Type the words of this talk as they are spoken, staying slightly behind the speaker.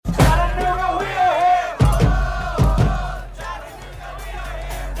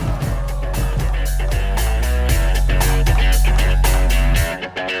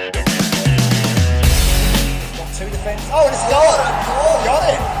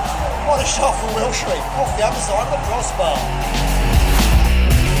shot from Housley off the other side of the crossbar.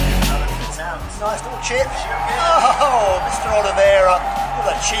 Nice little chip. Oh, Mr. Oliveira with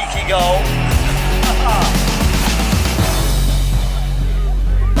a cheeky goal.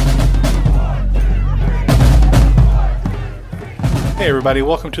 Hey everybody,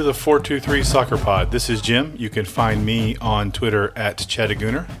 welcome to the 423 Soccer Pod. This is Jim. You can find me on Twitter at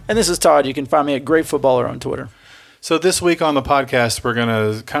Chattagooner. And this is Todd. You can find me at Great Footballer on Twitter. So this week on the podcast, we're going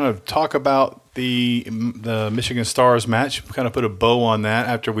to kind of talk about the Michigan Stars match, kind of put a bow on that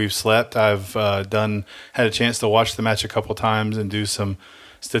after we've slept. I've had a chance to watch the match a couple times and do some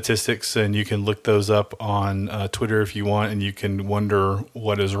statistics, and you can look those up on Twitter if you want, and you can wonder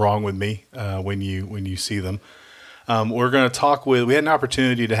what is wrong with me when you see them. We're going to we had an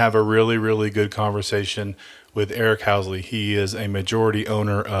opportunity to have a really, really good conversation with Arik Housley. He is a majority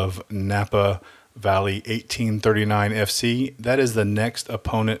owner of Napa Valley 1839 FC. That is the next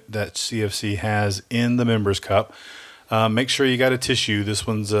opponent that CFC has in the Members Cup. Make sure you got a tissue. This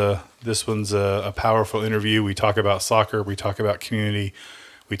one's a powerful interview. We talk about soccer. We talk about community.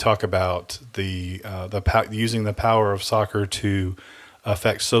 We talk about using the power of soccer to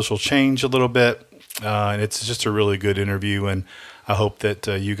affect social change a little bit. And it's just a really good interview, and I hope that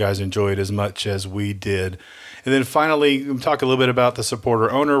you guys enjoy it as much as we did. And then finally, we'll talk a little bit about the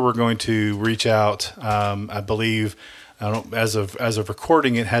supporter owner. We're going to reach out. I believe, as of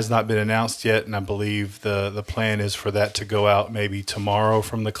recording, it has not been announced yet, and I believe the plan is for that to go out maybe tomorrow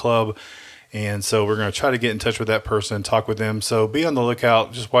from the club. And so we're going to try to get in touch with that person and talk with them. So be on the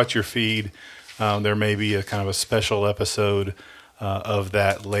lookout. Just watch your feed. There may be a kind of a special episode of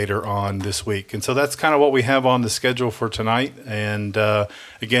that later on this week. And so that's kind of what we have on the schedule for tonight. And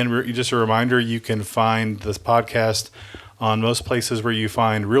again, just a reminder, you can find this podcast on most places where you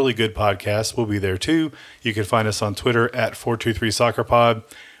find really good podcasts. We'll be there too. You can find us on Twitter at 423SoccerPod.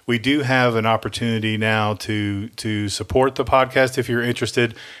 We do have an opportunity now to support the podcast if you're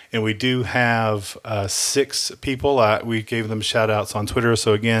interested. And we do have 6 people. We gave them shout outs on Twitter.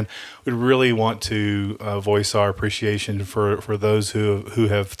 So again, we really want to voice our appreciation for those who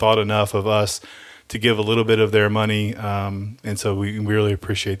have thought enough of us to give a little bit of their money. And so we really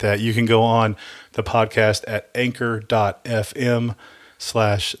appreciate that. You can go on the podcast at anchor.fm/the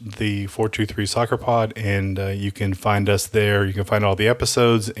 423 Soccer Pod, and you can find us there. You can find all the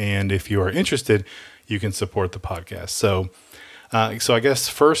episodes, and if you are interested, you can support the podcast. So I guess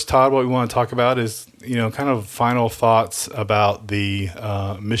first, Todd, what we want to talk about is kind of final thoughts about the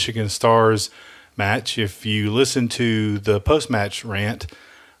Michigan Stars match. If you listen to the post-match rant,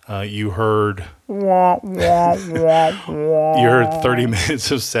 you heard 30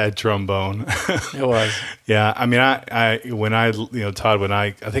 minutes of sad trombone. It was. Yeah. I mean, Todd,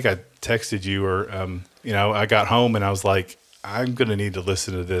 I think I texted you or, I got home and I was like, I'm going to need to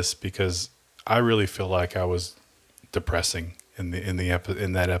listen to this because I really feel like I was depressing in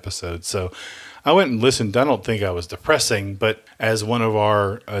that episode. So I went and listened. I don't think I was depressing, but as one of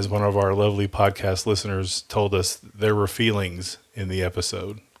our lovely podcast listeners told us, there were feelings in the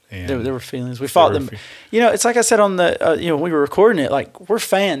episode. And there were feelings. We fought them. It's like I said on the, when we were recording it, like we're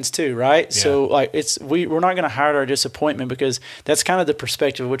fans too, right? Yeah. So like we're not going to hide our disappointment because that's kind of the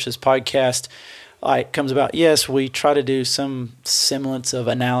perspective which this podcast comes about. Yes, we try to do some semblance of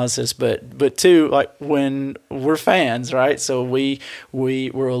analysis, but too, like when we're fans, right? So we're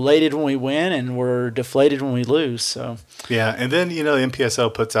elated when we win and we're deflated when we lose. So yeah, and then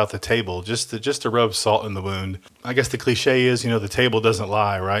MPSL puts out the table just to rub salt in the wound. I guess the cliche is the table doesn't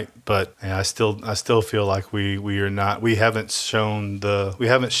lie, right? But I still feel like we haven't shown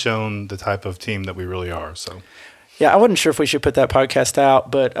the type of team that we really are. So. Yeah, I wasn't sure if we should put that podcast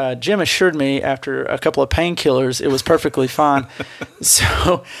out, but Jim assured me after a couple of painkillers it was perfectly fine.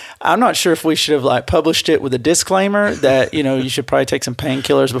 So I'm not sure if we should have published it with a disclaimer that you should probably take some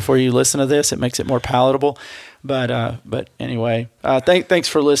painkillers before you listen to this. It makes it more palatable. But anyway, thanks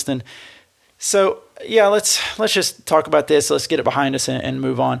for listening. So yeah, let's just talk about this. Let's get it behind us and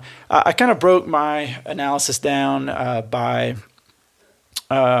move on. I kind of broke my analysis down by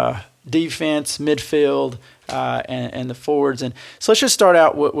defense, midfield, and the forwards. And so let's just start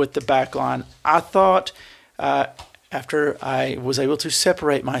out with the back line. I thought after I was able to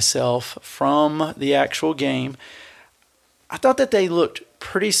separate myself from the actual game, I thought that they looked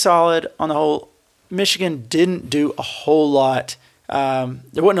pretty solid on the whole. Michigan didn't do a whole lot. There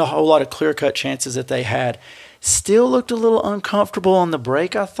wasn't a whole lot of clear-cut chances that they had. Still looked a little uncomfortable on the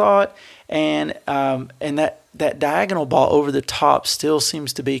break, I thought. And that diagonal ball over the top still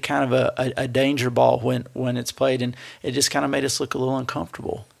seems to be kind of a danger ball when it's played, and it just kind of made us look a little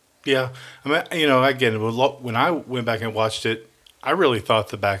uncomfortable. Yeah, I mean, again, when I went back and watched it, I really thought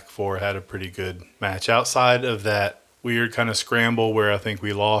the back four had a pretty good match outside of that weird kind of scramble where I think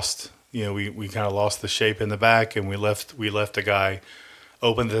we lost. We kind of lost the shape in the back, and we left a guy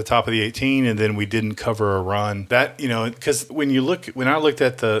open at the top of the 18, and then we didn't cover a run. That, because when I looked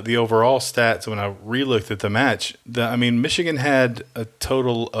at the overall stats, when I re-looked at the match, Michigan had a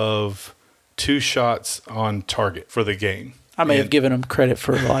total of 2 shots on target for the game. I may have given them credit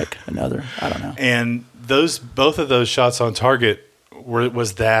for another. I don't know. And both of those shots on target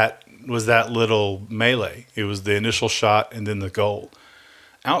was that little melee. It was the initial shot and then the goal.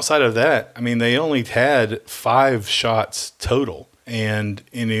 Outside of that, they only had 5 shots total. And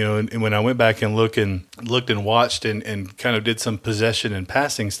when I went back and looked and watched and kind of did some possession and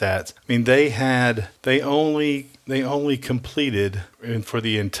passing stats, they only completed, and for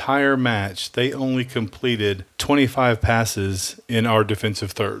the entire match, they only completed 25 passes in our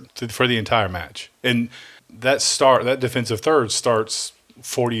defensive third for the entire match. And that defensive third starts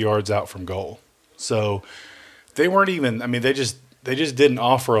 40 yards out from goal. So they weren't even, they just didn't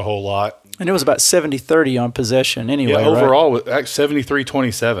offer a whole lot. And it was about 70-30 on possession anyway, right? Overall,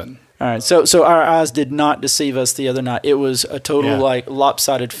 73-27. All right, so our eyes did not deceive us the other night. It was a total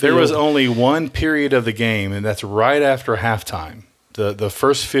lopsided field. There was only one period of the game, and that's right after halftime. The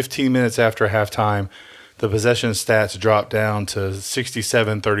first 15 minutes after halftime, the possession stats dropped down to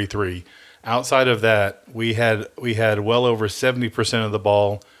 67-33. Outside of that, we had well over 70% of the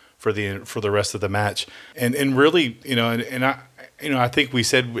ball for the rest of the match, and really, I think we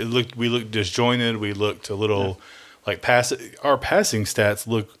said we looked disjointed. We looked a little our passing stats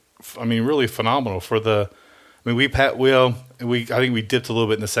look, really phenomenal for the. I think we dipped a little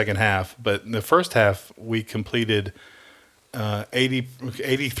bit in the second half, but in the first half we completed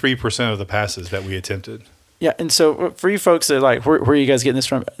 83% of the passes that we attempted. Yeah, and so for you folks that where are you guys getting this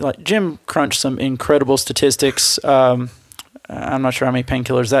from? Jim crunched some incredible statistics. I'm not sure how many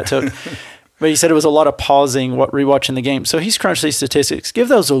painkillers that took. But he said it was a lot of pausing, rewatching the game. So he's crunched these statistics. Give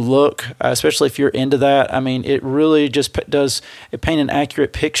those a look, especially if you're into that. It really just does paint an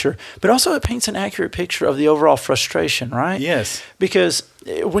accurate picture. But also it paints an accurate picture of the overall frustration, right? Yes. Because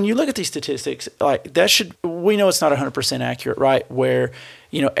when you look at these statistics, we know it's not 100% accurate, right? Where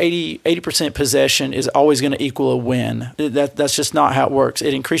 80% possession is always going to equal a win. That's just not how it works.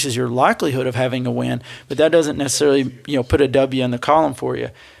 It increases your likelihood of having a win, but that doesn't necessarily put a W in the column for you.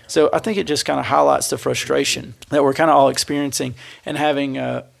 So I think it just kind of highlights the frustration that we're kind of all experiencing and having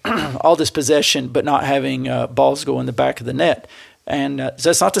all this possession but not having balls go in the back of the net. And so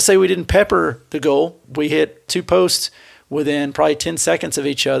that's not to say we didn't pepper the goal. We hit 2 posts within probably 10 seconds of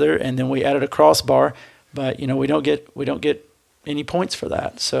each other, and then we added a crossbar. But we don't get any points for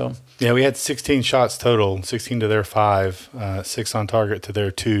that. So yeah, we had 16 shots total, 16 to their 5, 6 on target to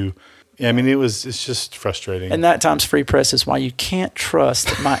their 2. Yeah, it's just frustrating. And that times free press is why you can't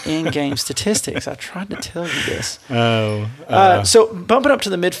trust my in-game statistics. I tried to tell you this. So bumping up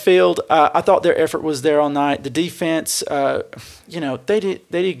to the midfield, I thought their effort was there all night. The defense, they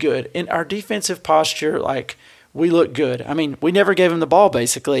did good. In our defensive posture, we looked good. We never gave them the ball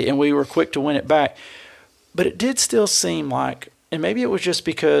basically, and we were quick to win it back. But it did still seem like, and maybe it was just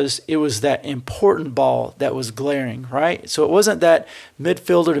because it was that important ball that was glaring, right? So it wasn't that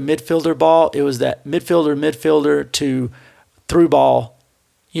midfielder to midfielder ball. It was that midfielder to through ball,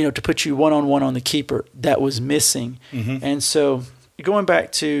 to put you one-on-one on the keeper that was missing. Mm-hmm. And so going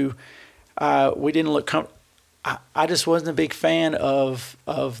back to we didn't look I just wasn't a big fan of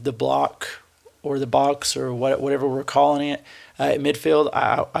the block or the box or whatever we're calling it at midfield.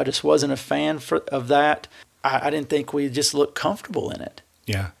 I just wasn't a fan of that. I didn't think we just looked comfortable in it.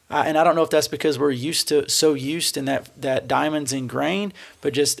 Yeah. And I don't know if that's because we're so used in that diamond's ingrained,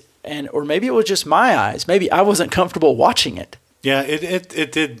 or maybe it was just my eyes. Maybe I wasn't comfortable watching it. Yeah,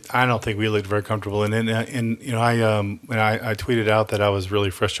 it did. I don't think we looked very comfortable in it. And I tweeted out that I was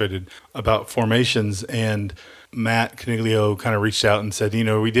really frustrated about formations, and Matt Caniglio kind of reached out and said,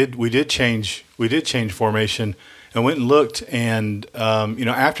 we did change formation. And went and looked, and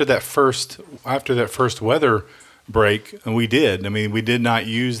after that first weather break, and we did. We did not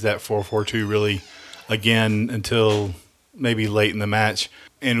use that 4-4-2 really again until maybe late in the match,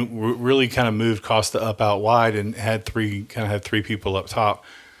 and really kind of moved Costa up out wide and had 3 people up top.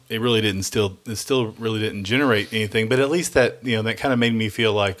 It still really didn't generate anything, but at least that that kind of made me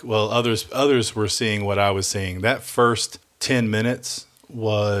feel like, well, others were seeing what I was seeing. That first 10 minutes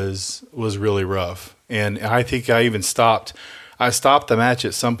was really rough. And I think I even stopped the match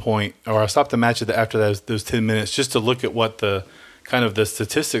at some point, or I stopped the match after those 10 minutes just to look at what the kind of the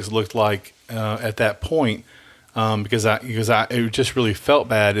statistics looked like at that point, because it just really felt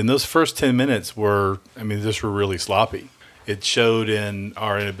bad. And those first 10 minutes were really sloppy. It showed in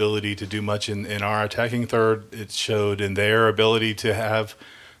our inability to do much in our attacking third. It showed in their ability to have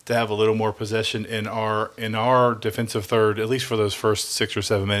a little more possession in our defensive third, at least for those first 6 or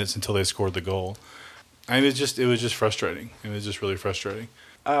 7 minutes until they scored the goal. I mean, it was just frustrating. It was just really frustrating.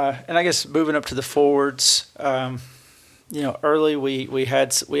 And I guess moving up to the forwards, early we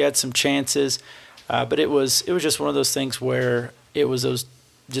had some chances, but it was just one of those things where it was those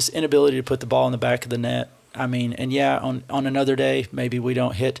just inability to put the ball in the back of the net. I mean, and yeah, on another day, maybe we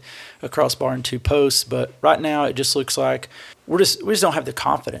don't hit a crossbar and 2 posts, but right now it just looks like we just don't have the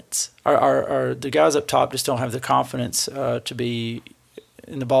confidence. Our the guys up top just don't have the confidence to be,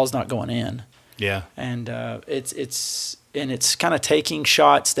 and the ball's not going in. Yeah, and it's kind of taking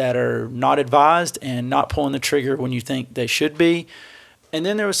shots that are not advised and not pulling the trigger when you think they should be. And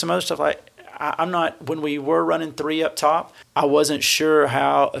then there was some other stuff like. When we were running 3 up top, I wasn't sure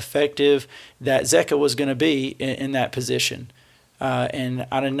how effective that Zeka was going to be in that position. And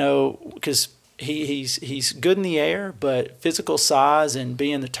I don't know, because he's good in the air, but physical size and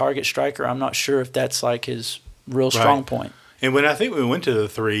being the target striker, I'm not sure if that's like his real strong point. And when I think we went to the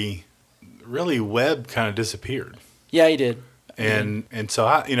 3, really Webb kind of disappeared. Yeah, he did. And so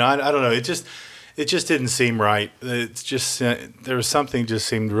I don't know. It just didn't seem right. It's just there was something just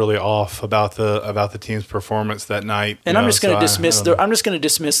seemed really off about the team's performance that night. And I'm just going to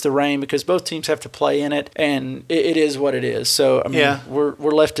dismiss the rain because both teams have to play in it, and it is what it is. So I mean, we're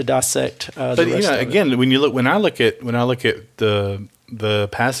left to dissect. But again, when I look at the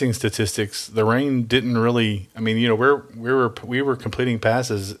passing statistics, the rain didn't really. I mean, we were completing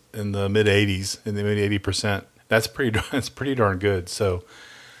passes in the mid 80s, in the mid 80%. That's pretty darn good. So.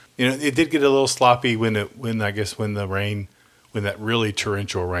 It did get a little sloppy when that really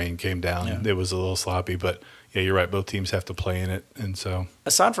torrential rain came down. Yeah. It was a little sloppy, but yeah, you're right. Both teams have to play in it, and so.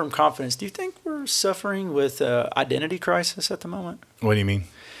 Aside from confidence, do you think we're suffering with identity crisis at the moment? What do you mean?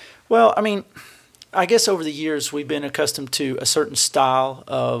 Well, I mean, I guess over the years we've been accustomed to a certain style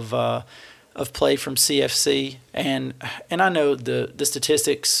of play from CFC, and I know the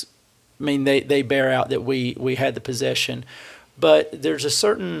statistics. I mean, they bear out that we had the possession. But there's a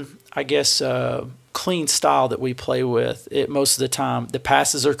certain, I guess, clean style that we play with most of the time. The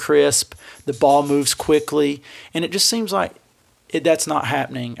passes are crisp, the ball moves quickly, and it just seems like that's not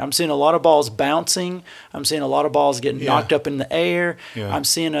happening. I'm seeing a lot of balls bouncing. I'm seeing a lot of balls getting knocked up in the air. Yeah. I'm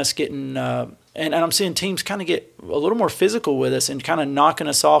seeing us getting and I'm seeing teams kind of get a little more physical with us and kind of knocking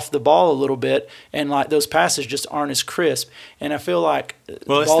us off the ball a little bit, and like those passes just aren't as crisp. And I feel like the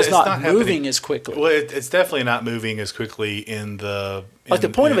ball's not moving as quickly. Well, it's definitely not moving as quickly in the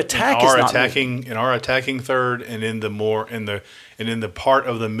point of attack is not moving. In our attacking third, and in the part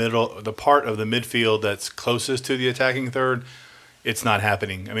of the middle, the part of the midfield that's closest to the attacking third. It's not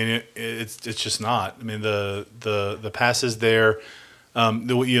happening. I mean, it's just not. I mean, the passes there.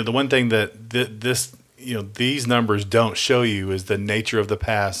 The one thing that these numbers don't show you is the nature of the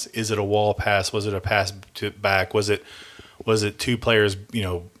pass. Is it a wall pass? Was it a pass to back? Was it 2 players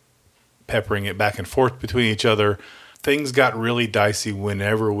peppering it back and forth between each other? Things got really dicey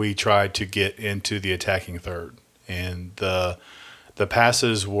whenever we tried to get into the attacking third, and the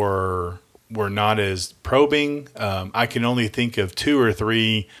passes were not as probing. I can only think of 2 or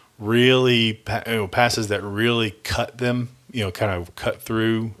 3 really passes that really cut them. Kind of cut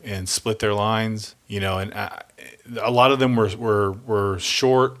through and split their lines. And a lot of them were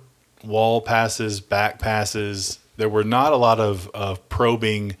short wall passes, back passes. There were not a lot of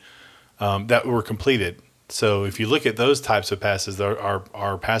probing that were completed. So if you look at those types of passes,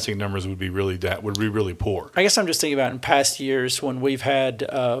 our passing numbers would be really poor. I guess I'm just thinking about in past years when we've had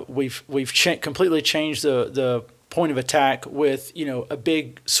we've completely changed the point of attack with a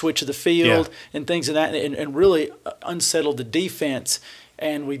big switch of the field and things of that, and really unsettled the defense.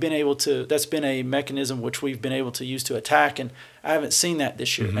 And we've been able to. That's been a mechanism which we've been able to use to attack. And I haven't seen that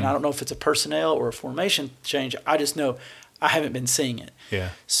this year. Mm-hmm. And I don't know if it's a personnel or a formation change. I just know I haven't been seeing it. Yeah.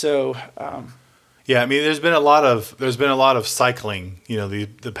 So. I mean, there's been a lot of cycling.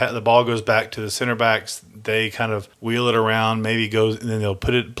 The ball goes back to the center backs. They kind of wheel it around, maybe goes, and then they'll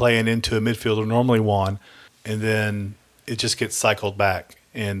play it into a midfielder, normally Juan. And then it just gets cycled back,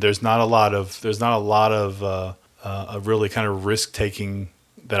 and there's not a lot of really kind of risk taking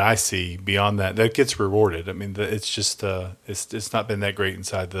that I see beyond that. That gets rewarded. I mean, it's just it's not been that great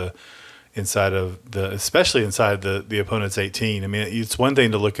inside especially inside the opponent's 18. I mean, it's one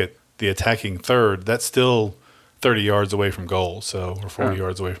thing to look at the attacking third. That's still 30 yards away from goal, or 40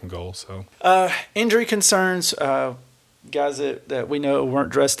 yards away from goal. So injury concerns. Guys that we know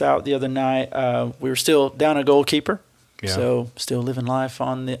weren't dressed out the other night. We were still down a goalkeeper. Yeah. So still living life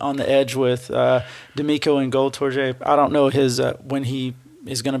on the edge with D'Amico and Gold Torje. I don't know when he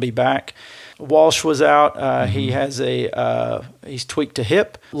is going to be back. Walsh was out. He has he's tweaked a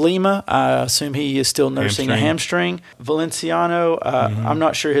hip. Lima, I assume he is still nursing a hamstring. Valenciano, I'm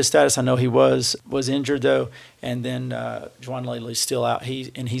not sure his status. I know he was injured though. And then Juan Lely's still out.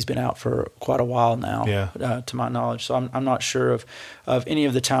 He's been out for quite a while now, to my knowledge. So I'm not sure of any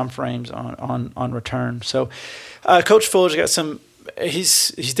of the time frames on return. So Coach Fuller's got some.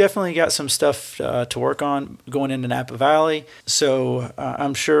 He's definitely got some stuff to work on going into Napa Valley. So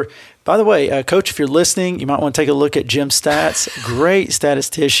I'm sure. By the way, Coach, if you're listening, you might want to take a look at Jim's stats. Great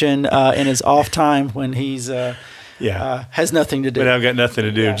statistician in his off time when he's has nothing to do. But I've got nothing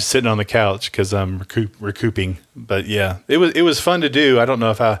to do, just sitting on the couch because I'm recouping. But yeah, it was fun to do. I don't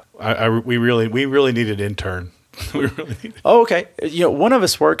know if we really needed an intern. Oh, okay. One of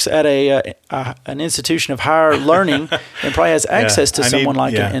us works at an institution of higher learning and probably has access to someone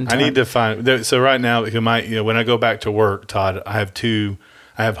like an intern. I need to find. So right now, when I go back to work, Todd, I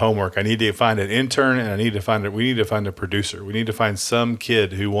have homework. I need to find an intern, and we need to find a producer. We need to find some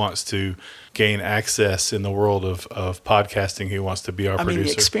kid who wants to gain access in the world of podcasting, who wants to be our producer.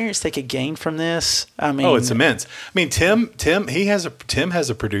 The experience they could gain from this. It's immense. Tim has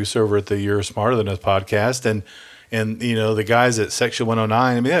a producer over at the You're Smarter Than Us podcast, and the guys at Section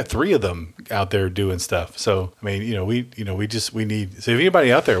 109. There are 3 of them out there doing stuff. So we need. So if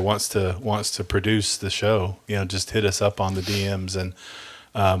anybody out there wants to produce the show, just hit us up on the DMs and.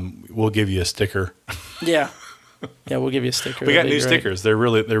 We'll give you a sticker. Yeah, we'll give you a sticker. We got new stickers. They're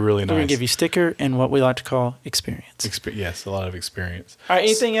really nice. We're gonna give you a sticker and what we like to call experience. Yes, a lot of experience. All right.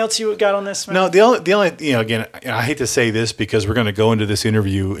 Anything else you got on this, man? No, the only again, I hate to say this because we're going to go into this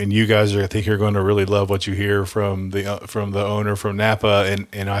interview and you guys I think you're going to really love what you hear from the owner from Napa,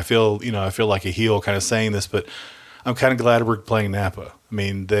 and I feel like a heel kind of saying this, but I'm kind of glad we're playing Napa.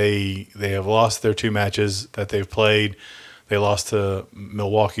 They have lost their 2 matches that they've played. They lost to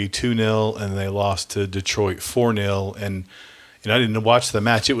Milwaukee 2-0, and they lost to Detroit 4-0. And I didn't watch the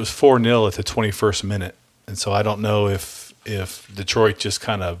match; it was 4-0 at the 21st minute. And so I don't know if Detroit just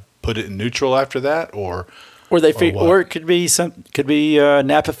kind of put it in neutral after that, or it could be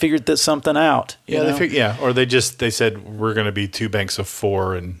Napa figured something out. Or they said we're going to be 2 banks of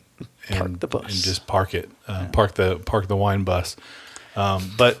 4 and park the bus and just park it, park the wine bus.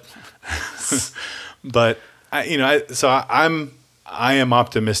 But. I am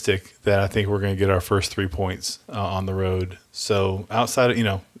optimistic that I think we're going to get our first 3 points on the road. So outside of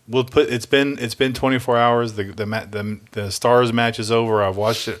it's been 24 hours. The Stars match is over. I've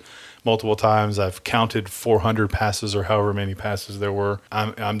watched it multiple times. I've counted 400 passes or however many passes there were.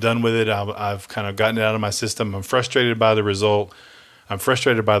 I'm done with it. I've kind of gotten it out of my system. I'm frustrated by the result. I'm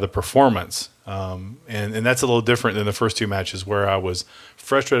frustrated by the performance. And that's a little different than the first 2 matches where I was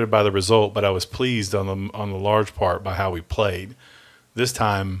frustrated by the result, but I was pleased on the large part by how we played. This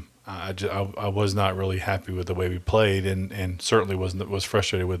time, I was not really happy with the way we played, and certainly was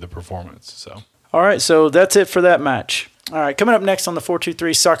frustrated with the performance. So, all right, so that's it for that match. All right, coming up next on the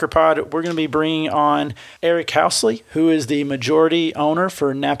 423 Soccer Pod, we're going to be bringing on Arik Housley, who is the majority owner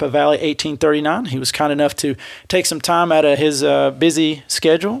for Napa Valley 1839. He was kind enough to take some time out of his busy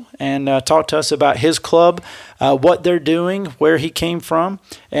schedule and talk to us about his club, what they're doing, where he came from,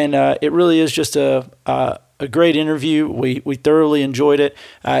 and it really is just a great interview. We thoroughly enjoyed it,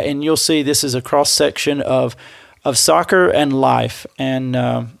 and you'll see this is a cross-section of soccer and life, and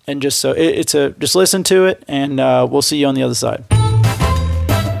just so just listen to it, and we'll see you on the other side.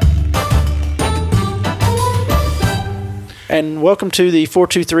 And welcome to the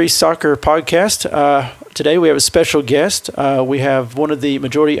 423 Soccer Podcast. Today we have a special guest. We have one of the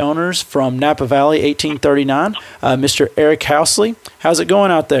majority owners from Napa Valley 1839, Mr. Arik Housley. How's it going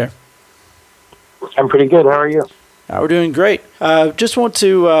out there? I'm pretty good. How are you? We're doing great. Just want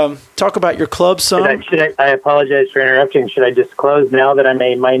to talk about your club some. I apologize for interrupting. Should I disclose now that I'm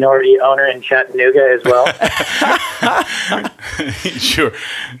a minority owner in Chattanooga as well? Sure.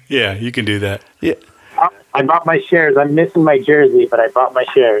 Yeah, you can do that. Yeah. I bought my shares. I'm missing my jersey, but I bought my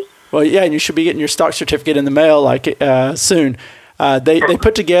shares. Well, yeah, and you should be getting your stock certificate in the mail soon. They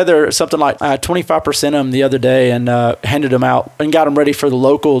put together something like 25% of them the other day and handed them out and got them ready for the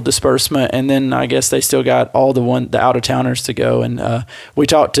local disbursement. And then I guess they still got all the out-of-towners to go. And we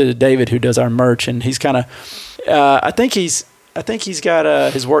talked to David, who does our merch, and he's kind of I think he's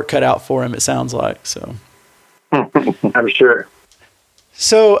got his work cut out for him, it sounds like. So I'm sure.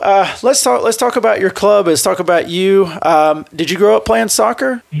 So let's talk about your club. Let's talk about you. Did you grow up playing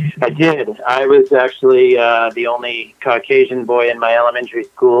soccer? I did. I was actually the only Caucasian boy in my elementary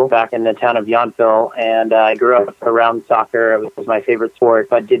school back in the town of Yountville, and I grew up around soccer. It was my favorite sport,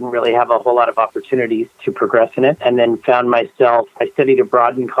 but didn't really have a whole lot of opportunities to progress in it. And then found myself, I studied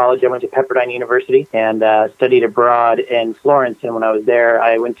abroad in college. I went to Pepperdine University and studied abroad in Florence. And when I was there,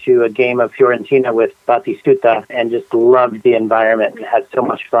 I went to a game of Fiorentina with Batistuta and just loved the environment and had so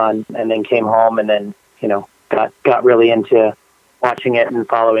much fun, and then came home and then, got really into watching it and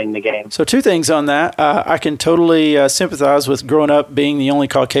following the game. So two things on that. I can totally sympathize with growing up being the only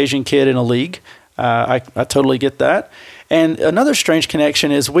Caucasian kid in a league. I totally get that. And another strange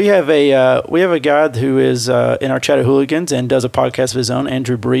connection is we have a guy who is in our chat of hooligans and does a podcast of his own,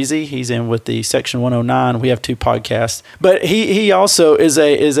 Andrew Breezy. He's in with the Section 109. We have two podcasts, but he also is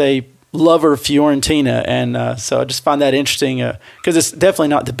a lover of Fiorentina, and so I just find that interesting because it's definitely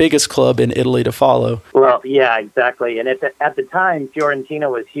not the biggest club in Italy to follow. Well, yeah, exactly. And at the time,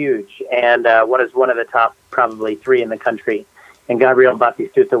 Fiorentina was huge and was one of the top probably three in the country. And Gabriel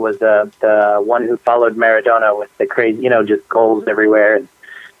Batistuta was the one who followed Maradona with the crazy, just goals everywhere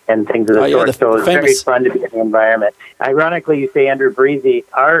and things of the sort. So it was very fun to be in the environment. Ironically, you say Andrew Breezy.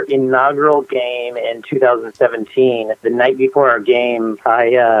 Our inaugural game in 2017, the night before our game,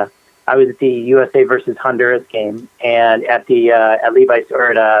 I was at the USA versus Honduras game, and at the at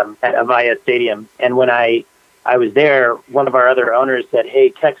Avaya Stadium. And when I was there, one of our other owners said, "Hey,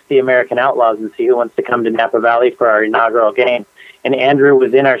 text the American Outlaws and see who wants to come to Napa Valley for our inaugural game." And Andrew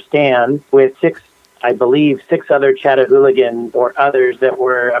was in our stands with six other Chatahooligans or others that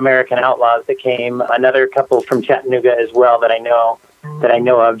were American Outlaws that came. Another couple from Chattanooga as well that I know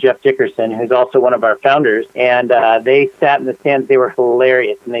of, Jeff Dickerson, who's also one of our founders. And they sat in the stands. They were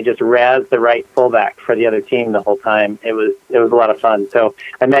hilarious, and they just razzed the right fullback for the other team the whole time. It was a lot of fun. So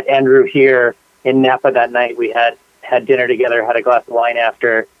I met Andrew here in Napa that night. We had dinner together, had a glass of wine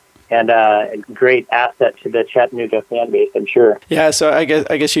after, and a great asset to the Chattanooga fan base, I'm sure. Yeah, so I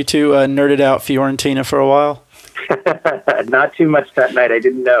guess you two nerded out Fiorentina for a while. Not too much that night. I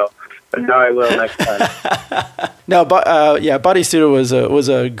didn't know. But now I will next time. No, but Batistuta was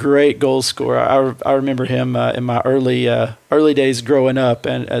a great goal scorer. I remember him in my early days growing up,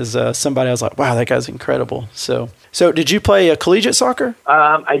 and as somebody I was like, wow, that guy's incredible. So did you play collegiate soccer?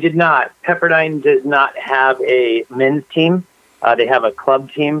 I did not. Pepperdine does not have a men's team. They have a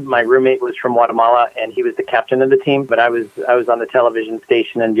club team. My roommate was from Guatemala, and he was the captain of the team. But I was on the television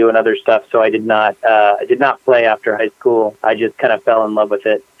station and doing other stuff, so I did not play after high school. I just kind of fell in love with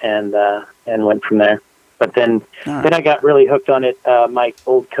it and went from there. But then I got really hooked on it. My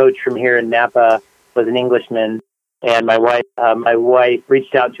old coach from here in Napa was an Englishman, and my wife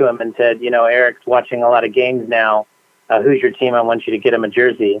reached out to him and said, Eric's watching a lot of games now. Who's your team? I want you to get him a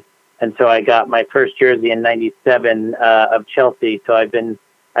jersey. And so I got my first jersey in '97 of Chelsea. So I've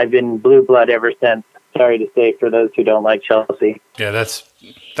been blue blood ever since. Sorry to say for those who don't like Chelsea. Yeah,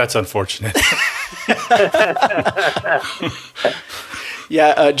 that's unfortunate.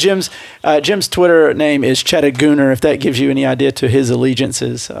 Yeah, Jim's Twitter name is Chattagooner, if that gives you any idea to his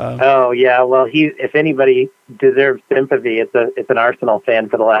allegiances. Oh yeah, well if anybody deserves sympathy, it's an Arsenal fan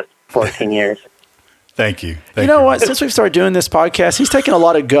for the last 14 years. Thank you. You know what? Since we've started doing this podcast, he's taken a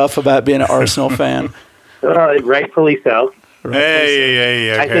lot of guff about being an Arsenal fan. Rightfully so.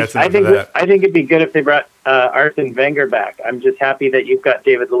 Hey. Okay, I think it'd be good if they brought Arsene Wenger back. I'm just happy that you've got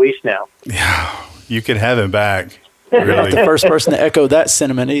David Luiz now. Yeah, you can have him back. You're not the first person to echo that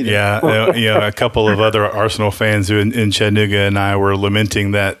sentiment either. Yeah, a couple of other Arsenal fans who in Chattanooga and I were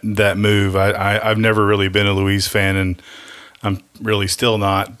lamenting that move. I've never really been a Luiz fan, and I'm really still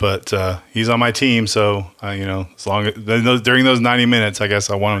not, but he's on my team, so as long as during those 90 minutes, I guess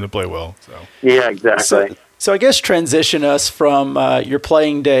I want him to play well. So yeah, exactly. So I guess transition us from your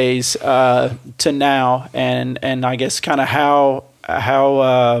playing days to now, and I guess kind of how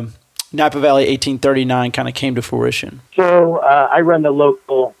Napa Valley 1839 kind of came to fruition. So I run the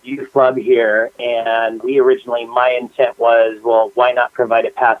local youth club here, and my intent was, well, why not provide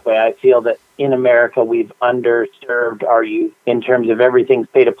a pathway? I feel that in America, we've underserved our youth in terms of everything's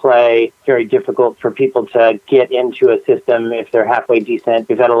pay to play. It's very difficult for people to get into a system if they're halfway decent.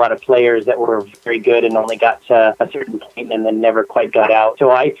 We've had a lot of players that were very good and only got to a certain point and then never quite got out. So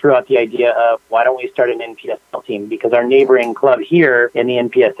I threw out the idea of, why don't we start an NPSL team? Because our neighboring club here in the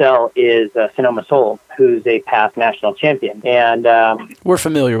NPSL is Sonoma Soul, who's a past national champion. And we're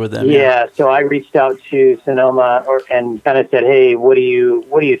familiar with them. Yeah, so I reached out to Sonoma and kind of said, hey, what do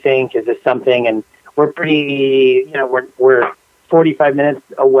you think? Is this something? And we're pretty, we're 45 minutes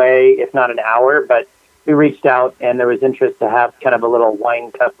away, if not an hour, but we reached out, and there was interest to have kind of a little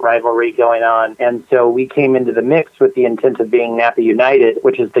wine cup rivalry going on. And so we came into the mix with the intent of being Napa United,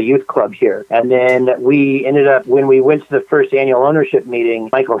 which is the youth club here. And then we ended up, when we went to the first annual ownership meeting,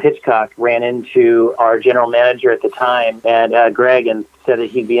 Michael Hitchcock ran into our general manager at the time, and Greg, and said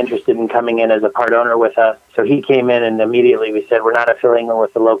that he'd be interested in coming in as a part owner with us. So he came in, and immediately we said, we're not affiliating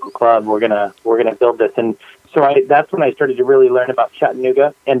with the local club. We're gonna build this. And so that's when I started to really learn about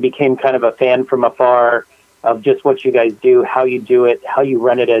Chattanooga and became kind of a fan from afar of just what you guys do, how you do it, how you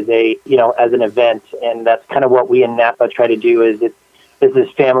run it as as an event. And that's kind of what we in Napa try to do. Is this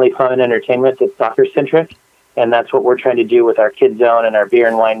is family fun and entertainment. It's soccer centric. And that's what we're trying to do with our kids zone and our beer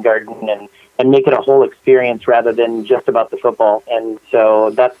and wine garden, and make it a whole experience rather than just about the football. And so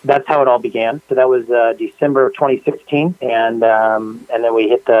that's how it all began. So that was December of 2016, and then we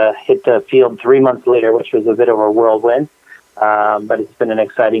hit the field 3 months later, which was a bit of a whirlwind. But it's been an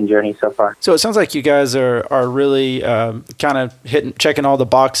exciting journey so far. So it sounds like you guys are really kind of checking all the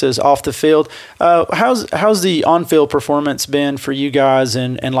boxes off the field. How's the on-field performance been for you guys,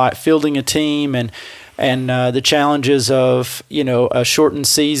 and like fielding a team and the challenges of a shortened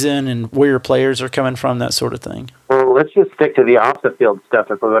season and where your players are coming from, that sort of thing? Well, let's just stick to the off-the-field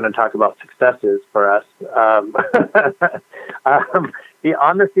stuff if we're going to talk about successes for us. The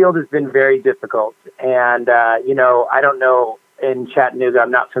on-the-field has been very difficult. And, I don't know, in Chattanooga,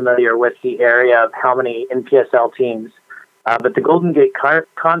 I'm not familiar with the area of how many NPSL teams, but the Golden Gate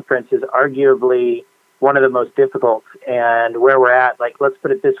Conference is arguably one of the most difficult. And where we're at, let's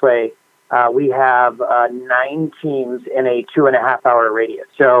put it this way, we have 9 teams in a 2.5-hour radius.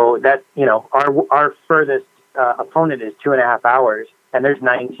 So that, our furthest opponent is 2.5 hours, and there's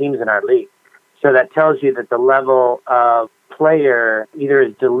 9 teams in our league. So that tells you that the level of player either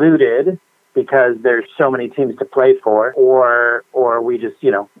is diluted because there's so many teams to play for, or we just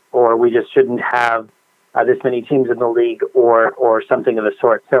shouldn't have this many teams in the league, or something of the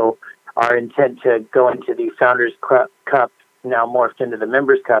sort. So our intent to go into the Founders Cup, now morphed into the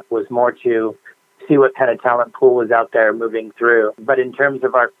Members Cup, was more to see what kind of talent pool was out there moving through. But in terms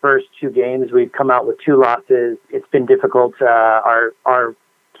of our first 2 games, we've come out with 2 losses. It's been difficult. Our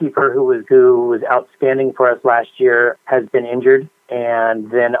keeper, who was outstanding for us last year, has been injured. And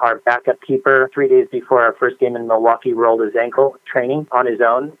then our backup keeper, 3 days before our first game in Milwaukee, rolled his ankle training on his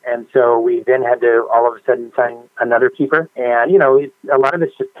own. And so we then had to all of a sudden sign another keeper. And, a lot of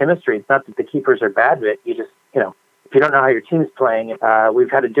it's just chemistry. It's not that the keepers are bad, but you just, if you don't know how your team's playing, we've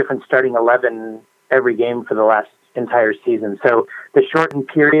had a different starting 11 every game for the last entire season. So the shortened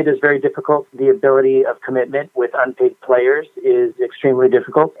period is very difficult. The ability of commitment with unpaid players is extremely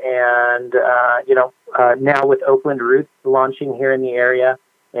difficult. And, now with Oakland Roots launching here in the area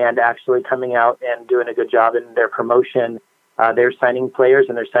and actually coming out and doing a good job in their promotion, they're signing players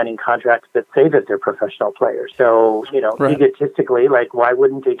and they're signing contracts that say that they're professional players. So, Right. Egotistically, why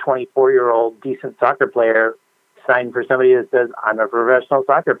wouldn't a 24-year-old decent soccer player sign for somebody that says, I'm a professional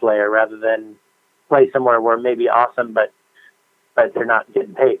soccer player, rather than play somewhere where maybe awesome, but they're not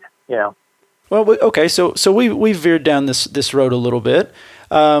getting paid, Well, okay, so we veered down this road a little bit,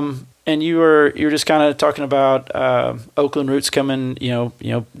 and you were just kind of talking about Oakland Roots coming,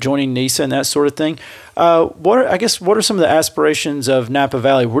 joining NISA and that sort of thing. What are some of the aspirations of Napa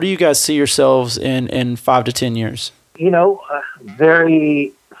Valley? Where do you guys see yourselves in 5 to 10 years?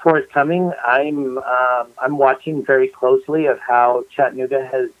 Very forthcoming. I'm watching very closely of how Chattanooga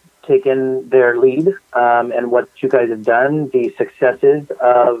has taken their lead, and what you guys have done. The successes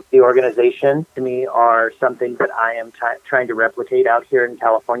of the organization, to me, are something that I am trying to replicate out here in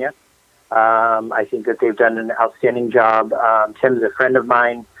California. I think that they've done an outstanding job. Tim's a friend of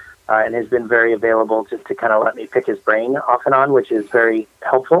mine, and has been very available just to kind of let me pick his brain off and on, which is very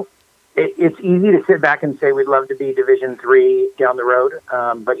helpful. It's easy to sit back and say we'd love to be Division III down the road,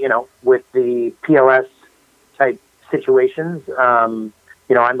 but with the PLS type situations,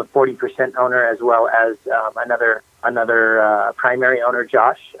 I'm a 40% owner, as well as another primary owner,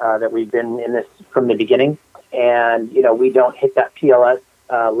 Josh, that we've been in this from the beginning, and we don't hit that PLS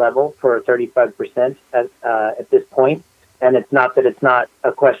level for 35% at this point, and it's not that it's not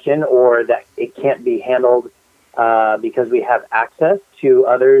a question or that it can't be handled. Because we have access to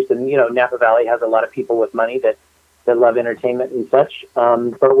others, and Napa Valley has a lot of people with money that love entertainment and such.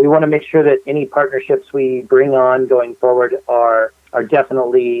 But we want to make sure that any partnerships we bring on going forward are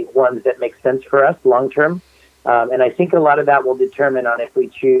definitely ones that make sense for us long term. And I think a lot of that will determine on if we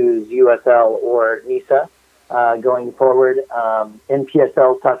choose USL or NISA going forward.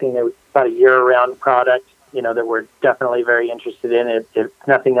 NPSL is talking about a year-round product, that we're definitely very interested in. If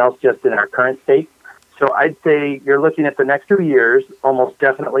nothing else, just in our current state. So I'd say you're looking at the next 2 years, almost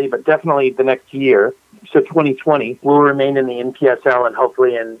definitely, but definitely the next year. So 2020 will remain in the NPSL and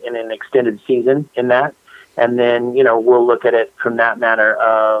hopefully in an extended season in that. And then, we'll look at it from that manner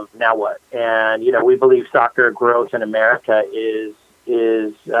of now what. And, we believe soccer growth in America is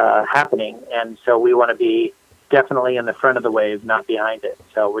happening. And so we want to be definitely in the front of the wave, not behind it.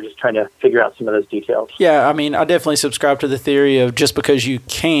 So we're just trying to figure out some of those details. Yeah, I mean, I definitely subscribe to the theory of just because you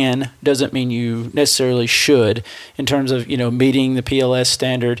can doesn't mean you necessarily should in terms of, meeting the PLS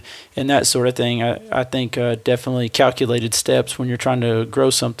standard and that sort of thing. I think definitely calculated steps when you're trying to grow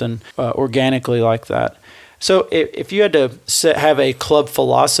something organically like that. So if you had to have a club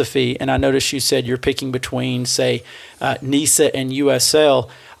philosophy, and I noticed you said you're picking between, say, NISA and USL,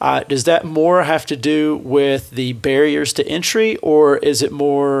 does that more have to do with the barriers to entry, or is it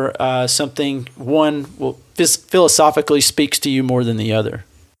more something one philosophically speaks to you more than the other?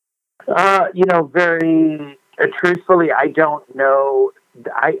 Very truthfully, I don't know.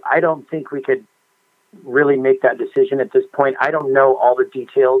 I don't think we could really make that decision at this point. I don't know all the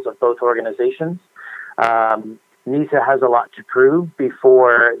details of both organizations. NISA has a lot to prove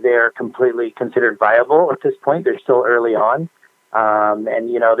before they're completely considered viable at this point. They're still early on. And,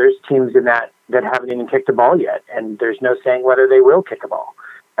 there's teams in that haven't even kicked a ball yet, and there's no saying whether they will kick a ball.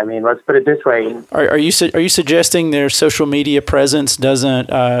 I mean, let's put it this way. Are you suggesting their social media presence doesn't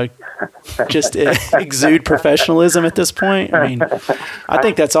just exude professionalism at this point? I mean, I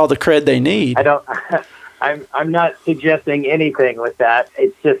think that's all the cred they need. I'm not suggesting anything with that.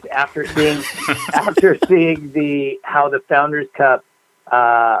 It's just after seeing how the Founders Cup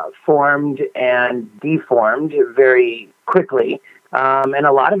formed and deformed very quickly, and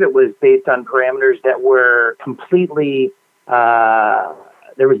a lot of it was based on parameters that were completely.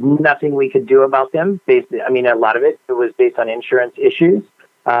 There was nothing we could do about them. A lot of it was based on insurance issues,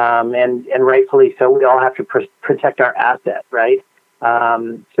 and rightfully so. We all have to protect our asset, right?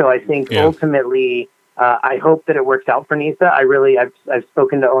 So I think ultimately. I hope that it works out for NISA. I've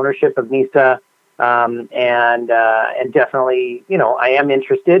spoken to ownership of NISA, and definitely, I am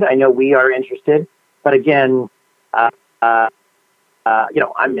interested. I know we are interested, but again, I'm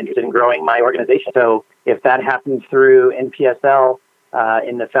interested in growing my organization. So if that happens through NPSL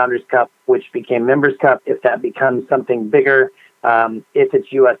in the Founders Cup, which became Members Cup, if that becomes something bigger, if it's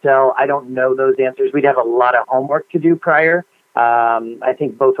USL, I don't know those answers. We'd have a lot of homework to do prior. I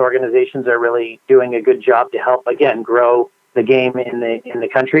think both organizations are really doing a good job to help, again, grow the game in the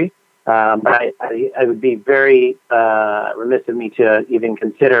country. But I would be very remiss of me to even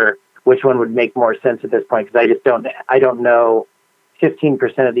consider which one would make more sense at this point, because I don't know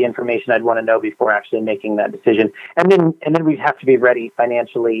 15% of the information I'd want to know before actually making that decision. And then we'd have to be ready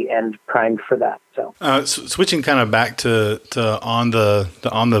financially and primed for that. So switching kind of back to on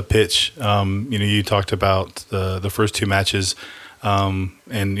the pitch, you talked about the first two matches,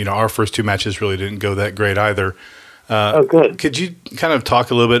 and our first two matches really didn't go that great either. Good. Could you kind of talk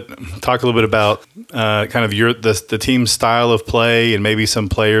a little bit about kind of the team's style of play and maybe some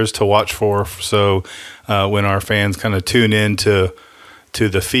players to watch for? So when our fans kind of tune in to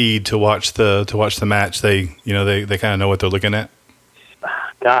the feed to watch the match, they kind of know what they're looking at.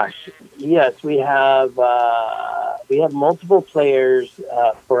 Gosh, yes, we have multiple players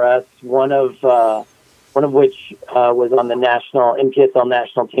for us. One of which was on the NPSL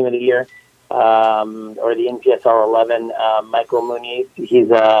National Team of the Year, or the NPSL 11. Michael Muniz. He's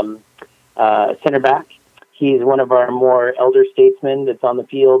center back. He's one of our more elder statesmen that's on the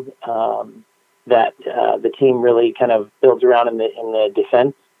field. That the team really kind of builds around in the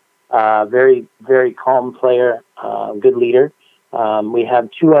defense. Very, very calm player, good leader. We have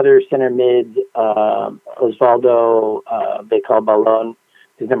two other center mids, Osvaldo Balon,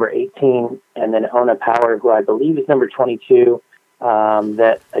 who's number 18, and then Ona Power, who I believe is number 22.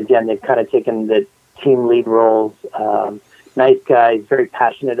 That, again, they've kind of taken the team lead roles. Nice guys, very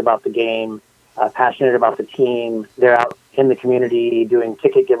passionate about the game, passionate about the team. They're out in the community doing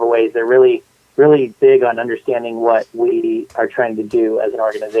ticket giveaways. They're really big on understanding what we are trying to do as an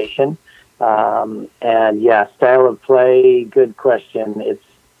organization. And style of play, good question. It's,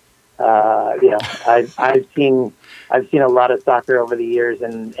 I've seen a lot of soccer over the years,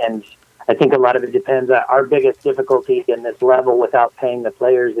 and I think a lot of it depends. Our biggest difficulty in this level without paying the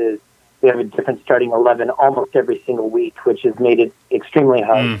players is we have a different starting 11 almost every single week, which has made it extremely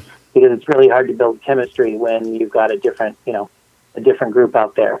hard because it's really hard to build chemistry when you've got a different group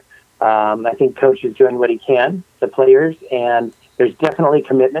out there. I think Coach is doing what he can, the players, and there's definitely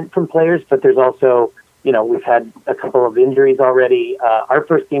commitment from players, but there's also, we've had a couple of injuries already. Our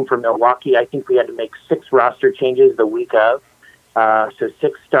first game for Milwaukee, I think we had to make 6 roster changes the week of. So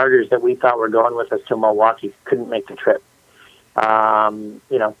 6 starters that we thought were going with us to Milwaukee couldn't make the trip. And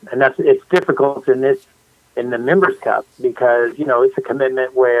it's difficult in the Members Cup because, it's a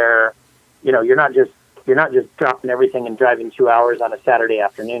commitment where, you're not just dropping everything and driving 2 hours on a Saturday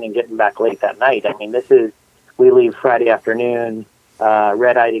afternoon and getting back late that night. I mean, we leave Friday afternoon,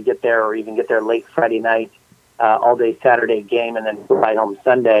 red eye to get there, or even get there late Friday night, all day Saturday game, and then fly home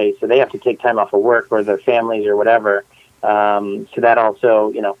Sunday. So they have to take time off of work or their families or whatever. So that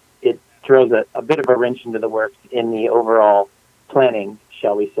also, it throws a bit of a wrench into the works in the overall planning,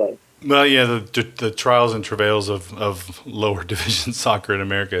 shall we say. Well, yeah, the trials and travails of lower division soccer in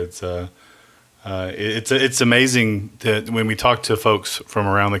America. It's amazing that when we talk to folks from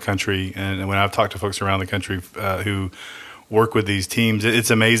around the country, and when I've talked to folks around the country who work with these teams,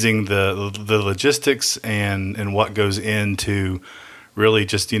 it's amazing the logistics and what goes into really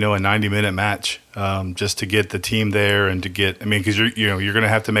just a 90-minute match just to get the team there and to get. I mean, because you're going to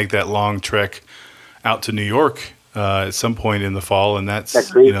have to make that long trek out to New York at some point in the fall, and that's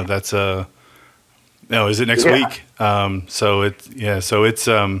next week. That's no, is it next week? So it's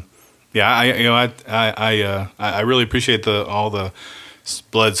I really appreciate all the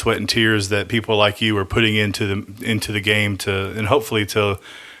blood, sweat, and tears that people like you are putting into the game and hopefully to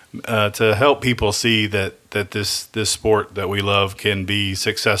help people see that this sport that we love can be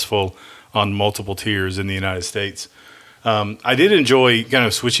successful on multiple tiers in the United States. I did enjoy kind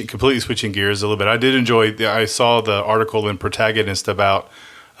of completely switching gears a little bit. I did enjoy. I saw the article in Protagonist about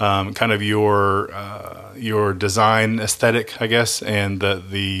kind of your design aesthetic, I guess, and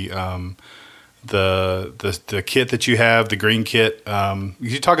the kit that you have, the green kit. Could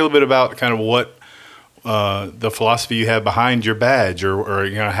you talk a little bit about kind of what the philosophy you have behind your badge, or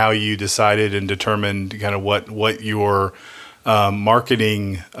how you decided and determined kind of what your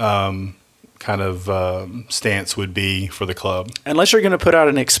marketing kind of stance would be for the club? Unless you're going to put out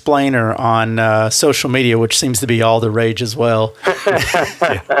an explainer on social media, which seems to be all the rage as well.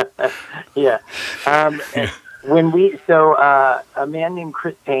 Yeah. When a man named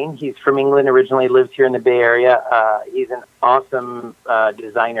Chris Payne, he's from England originally, lives here in the Bay Area. He's an awesome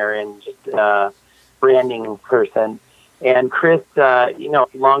designer and just branding person. And Chris,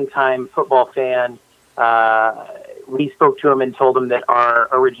 longtime football fan, we spoke to him and told him that our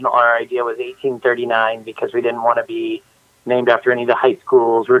idea was 1839 because we didn't want to be named after any of the high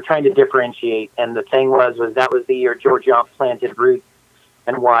schools. We were trying to differentiate, and the thing was that was the year George Yonk planted roots,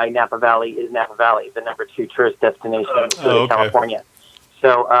 and why Napa Valley is Napa Valley, the number 2 tourist destination in California.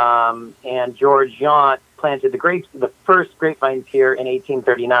 So, and George Yonk planted the first grapevines here in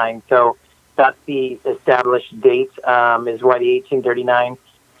 1839. So that's the established date, is why the 1839.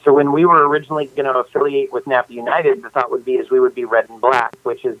 So when we were originally going to affiliate with Napa United, the thought would be we would be red and black,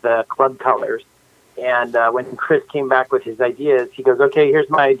 which is the club colors. And when Chris came back with his ideas, he goes, okay, here's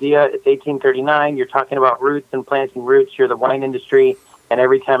my idea. It's 1839. You're talking about roots and planting roots. You're the wine industry. And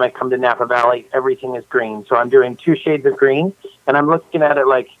every time I come to Napa Valley, everything is green. So I'm doing 2 shades of green. And I'm looking at it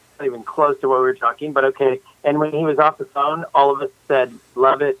like not even close to what we were talking, but okay. And when he was off the phone, all of us said,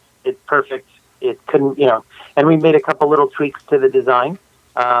 love it. It's perfect. It couldn't, and we made a couple little tweaks to the design.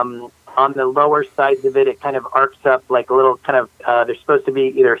 On the lower sides of it, it kind of arcs up like a little kind of, there's supposed to be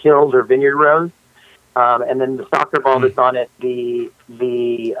either hills or vineyard rows. And then the soccer ball that's on it, the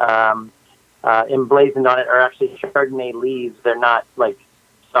emblazoned on it are actually Chardonnay leaves. They're not like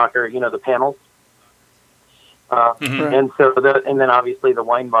soccer, the panels. And so, and then obviously the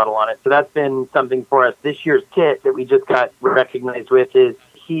wine bottle on it. So that's been something for us. This year's kit that we just got recognized with is,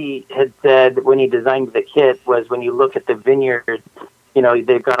 he had said when he designed the kit was when you look at the vineyard,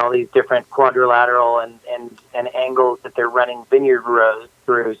 they've got all these different quadrilateral and angles that they're running vineyard rows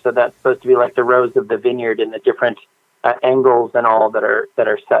through. So that's supposed to be like the rows of the vineyard and the different angles and all that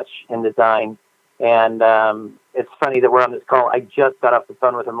are such in design. And it's funny that we're on this call. I just got off the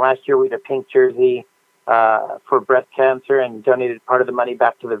phone with him. Last year we had a pink jersey for breast cancer and donated part of the money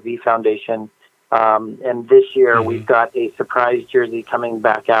back to the V Foundation. And this year we've got a surprise jersey coming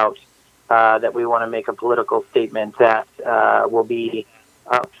back out that we want to make a political statement that will be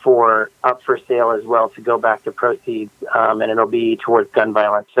up for sale as well to go back to proceeds, and it'll be towards gun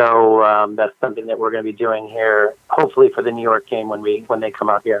violence. So that's something that we're going to be doing here, hopefully for the New York game when they come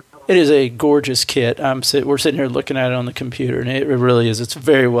out here. It is a gorgeous kit. We're sitting here looking at it on the computer, and it really is. It's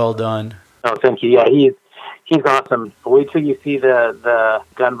very well done. Oh, thank you. Yeah, he's awesome. Wait till you see the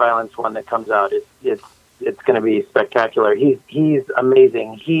gun violence one that comes out. It's going to be spectacular. He's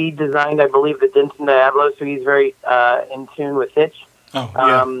amazing. He designed, I believe, the Denton Diablo, so he's very in tune with Hitch. Oh,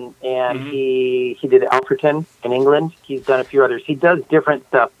 yeah. And he did Alfreton in England. He's done a few others. He does different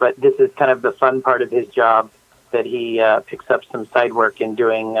stuff, but this is kind of the fun part of his job. that he picks up some side work in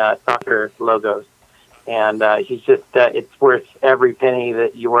doing soccer logos. And he's just, it's worth every penny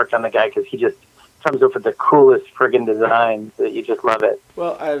that you work on the guy, because he just comes up with the coolest friggin' designs that you just love it.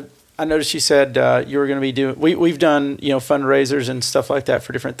 Well, I noticed you said you were going to be doing. We've done fundraisers and stuff like that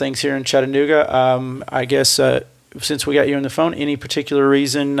for different things here in Chattanooga. I guess since we got you on the phone, any particular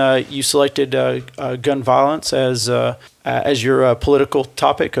reason you selected gun violence as your political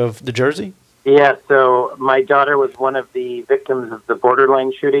topic of the jersey? Yeah, so my daughter was one of the victims of the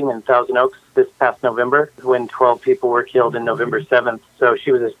borderline shooting in Thousand Oaks this past November, when 12 people were killed in November 7th. So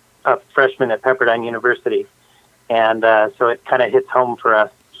she was a freshman at Pepperdine University. And so it kind of hits home for us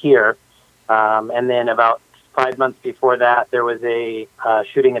here. And then about 5 months before that, there was a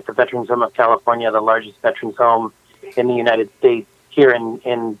shooting at the Veterans Home of California, the largest veterans home in the United States, here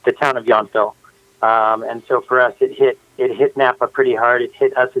in the town of Yountville. And so for us, it hit Napa pretty hard. It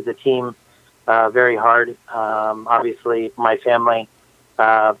hit us as a team very hard. Obviously, my family,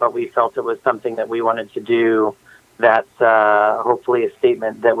 but we felt it was something that we wanted to do. That's hopefully a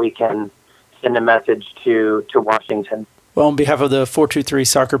statement that we can send a message to Washington. Well, on behalf of the 423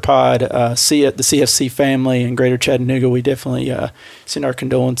 Soccer Pod, the CFC family in Greater Chattanooga, we definitely send our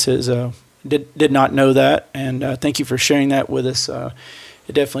condolences. Did not know that, and thank you for sharing that with us.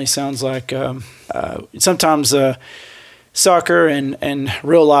 It definitely sounds like sometimes soccer and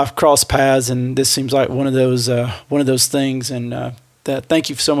real life cross paths, and this seems like one of those things. And thank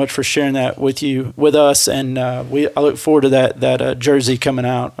you so much for sharing that with us, and I look forward to that jersey coming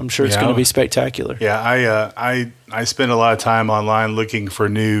out. I'm sure it's going to be spectacular. Yeah, I spend a lot of time online looking for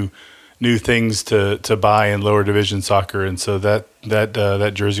new things to buy in lower division soccer, and so that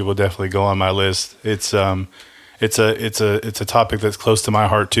jersey will definitely go on my list. It's a topic that's close to my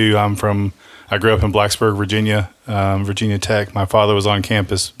heart too. I grew up in Blacksburg, Virginia, Virginia Tech. My father was on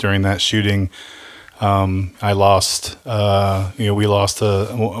campus during that shooting. We lost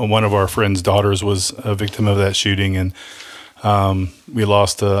one of our friends' daughters was a victim of that shooting, and we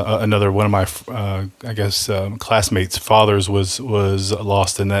lost another one of my classmates' fathers was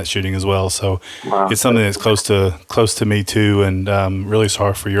lost in that shooting as well. So wow. It's something that's close to me too, and really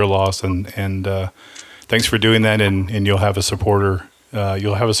sorry for your loss. And thanks for doing that, and you'll have a supporter.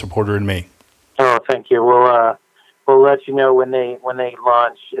 You'll have a supporter in me. Oh, thank you. We'll let you know when they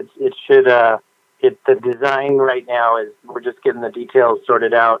launch. It should. The design right now is we're just getting the details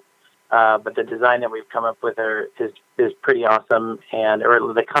sorted out. But the design that we've come up with is pretty awesome,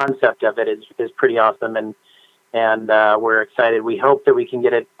 or the concept of it is pretty awesome, and we're excited. We hope that we can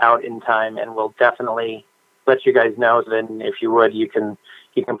get it out in time, and we'll definitely let you guys know. Then, if you would, you can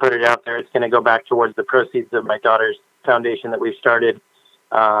put it out there. It's going to go back towards the proceeds of my daughter's foundation that we've started.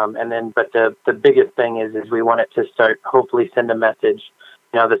 But the biggest thing is we want it to start, hopefully send a message.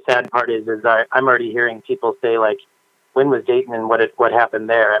 The sad part is I'm already hearing people say, like, when was Dayton and what happened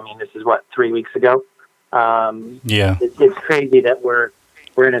there? I mean, this is 3 weeks ago. Yeah, it's crazy that we're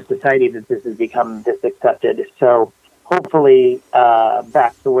in a society that this has become this accepted. So hopefully,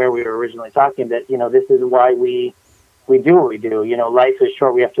 back to where we were originally talking, that this is why we do what we do. Life is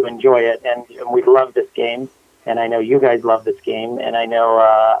short; we have to enjoy it, and we love this game. And I know you guys love this game, and I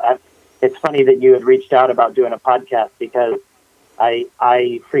know it's funny that you had reached out about doing a podcast, because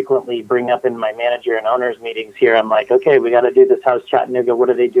I frequently bring up in my manager and owners meetings here, I'm like, okay, we got to do this. How's Chattanooga? What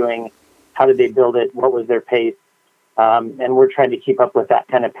are they doing? How did they build it? What was their pace? And we're trying to keep up with that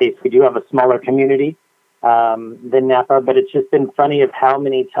kind of pace. We do have a smaller community than Napa, but it's just been funny of how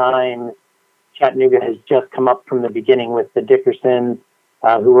many times Chattanooga has just come up from the beginning, with the Dickersons,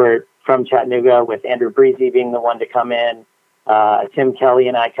 who were from Chattanooga, with Andrew Breezy being the one to come in, Tim Kelly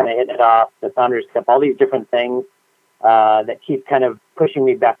and I kind of hitting it off, the Founders Cup, all these different things. That keep kind of pushing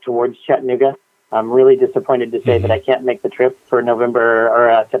me back towards Chattanooga. I'm really disappointed to say that I can't make the trip for November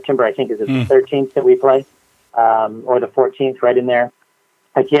or September. I think is the 13th that we play, or the 14th, right in there.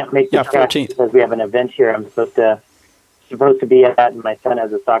 I can't make the trip because we have an event here. I'm supposed to be at, and my son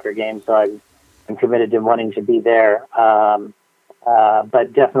has a soccer game, so I'm committed to wanting to be there.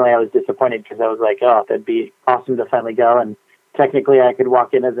 But definitely, I was disappointed, because I was like, oh, that'd be awesome to finally go, and technically, I could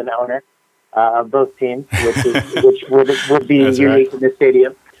walk in as an owner of both teams, which would be That's unique right. in the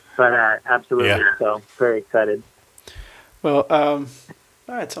stadium. But absolutely, yeah. So very excited. Well, all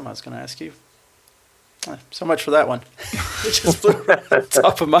right, something I was going to ask you. So much for that one. It just flew right on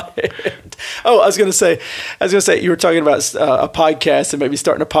top of my head. Oh, I was going to say, you were talking about a podcast and maybe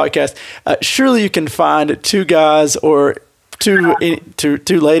starting a podcast. Surely you can find two guys or two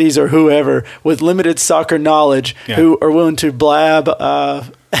ladies or whoever with limited soccer knowledge who are willing to blab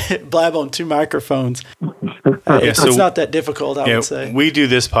blab on 2 microphones. It's not that difficult, I would say. We do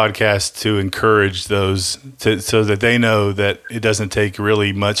this podcast to encourage those so that they know that it doesn't take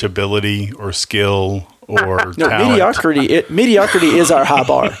really much ability or skill or talent. Mediocrity is our high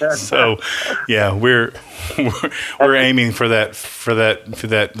bar. So, yeah, we're aiming for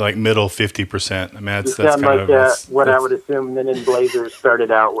that like middle 50%. I mean, that's kind like of what I would assume Men in Blazers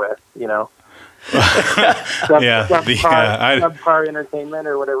started out with, subpar entertainment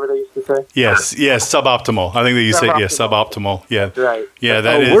or whatever they used to say. Yes, suboptimal. I think that you say suboptimal. Yeah, right. Yeah,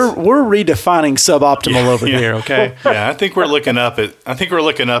 we're redefining suboptimal over here. Okay. Yeah, I think we're looking up at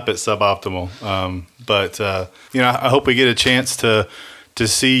suboptimal. But I hope we get a chance to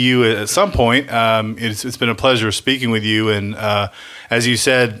see you at some point. It's been a pleasure speaking with you, and as you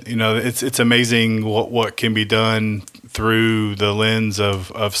said, it's amazing what can be done through the lens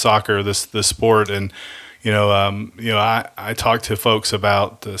of soccer, the sport. And I talk to folks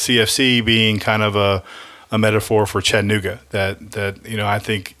about the CFC being kind of a metaphor for Chattanooga. That I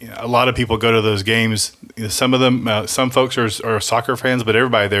think a lot of people go to those games. Some of them, some folks are soccer fans, but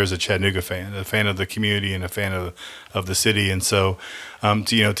everybody there is a Chattanooga fan, a fan of the community and a fan of the city. And so,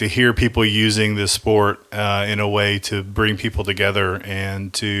 to hear people using this sport in a way to bring people together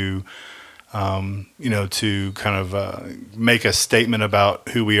and to to kind of make a statement about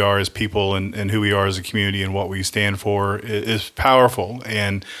who we are as people and who we are as a community and what we stand for is powerful.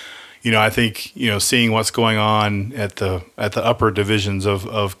 And I think seeing what's going on at the upper divisions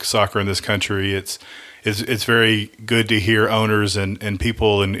of soccer in this country, it's very good to hear owners and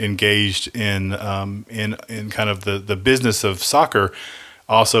people engaged in kind of the business of soccer,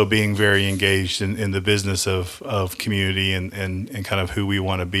 also being very engaged in the business of community and kind of who we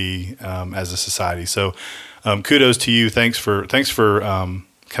want to be as a society. So kudos to you. Thanks for kind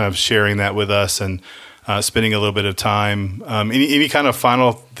of sharing that with us and spending a little bit of time. Any kind of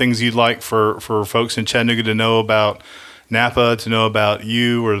final things you'd like for folks in Chattanooga to know about Napa, to know about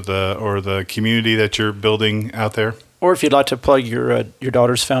you or the community that you're building out there? Or if you'd like to plug your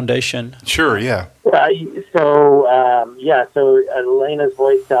daughter's foundation. Sure, yeah. So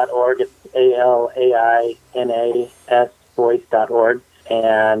alanasvoice.org. It's ALAINAS voice.org.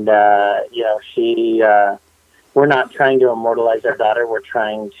 And, we're not trying to immortalize our daughter. We're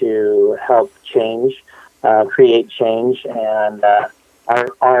trying to help change, create change. And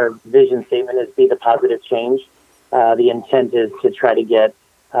our vision statement is be the positive change. The intent is to try to get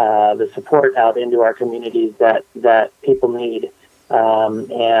the support out into our communities that people need.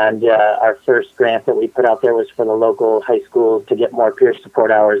 And our first grant that we put out there was for the local high schools to get more peer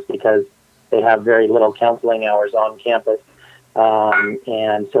support hours because they have very little counseling hours on campus.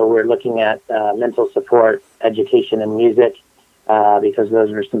 And so we're looking at mental support, education, and music because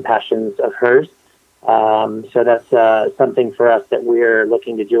those are some passions of hers. So that's something for us that we're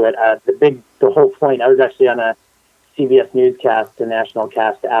looking to do it. The whole point, I was actually on a CBS newscast, a national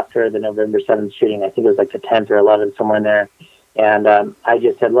cast after the November 7th shooting. I think it was like the 10th or 11th, somewhere in there. And I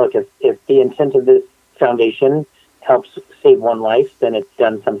just said, look, if the intent of this foundation helps save one life, then it's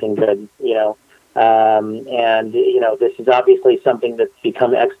done something good, this is obviously something that's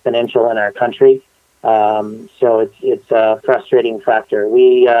become exponential in our country. So it's a frustrating factor.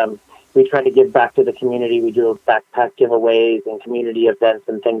 We try to give back to the community. We do backpack giveaways and community events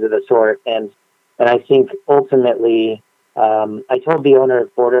and things of the sort. And I think ultimately, I told the owner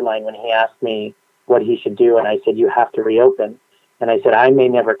of Borderline when he asked me what he should do, and I said, you have to reopen. And I said, I may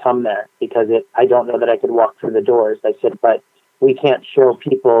never come there because I don't know that I could walk through the doors. I said, but we can't show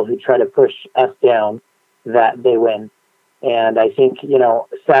people who try to push us down that they win. And I think,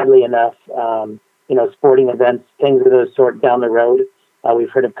 sadly enough, sporting events, things of those sort down the road, we've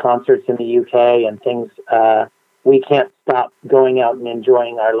heard of concerts in the UK and things, we can't stop going out and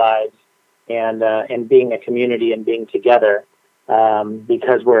enjoying our lives and being a community and being together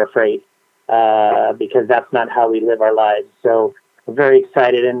because we're afraid, because that's not how we live our lives. So we're very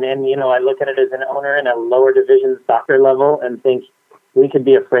excited. And I look at it as an owner in a lower division soccer level and think we could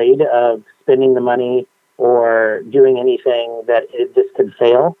be afraid of spending the money or doing anything that this could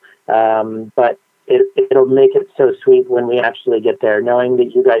fail. But it'll make it so sweet when we actually get there, knowing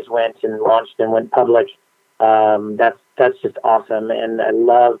that you guys went and launched and went public. That's just awesome. And I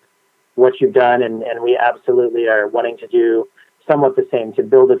love what you've done. And we absolutely are wanting to do somewhat the same, to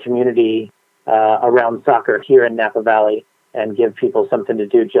build a community around soccer here in Napa Valley and give people something to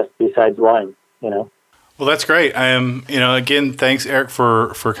do just besides wine, Well, that's great. I am, again, thanks, Arik,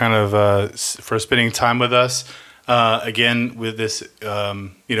 for kind of for spending time with us. again with this,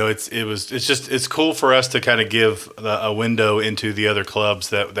 it's cool for us to kind of give a window into the other clubs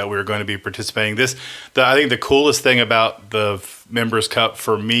that we're going to be participating. I think the coolest thing about the Members Cup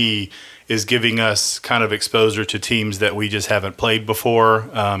for me is giving us kind of exposure to teams that we just haven't played before,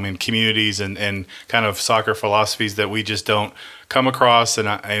 in communities and kind of soccer philosophies that we just don't come across. And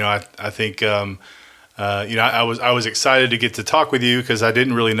I think. I was excited to get to talk with you because I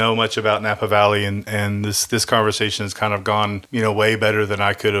didn't really know much about Napa Valley, and this conversation has kind of gone way better than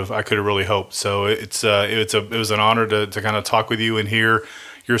I could have really hoped. So it was an honor to kind of talk with you and hear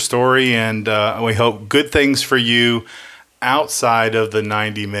your story, and we hope good things for you outside of the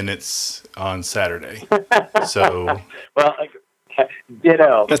 90 minutes on Saturday. So well.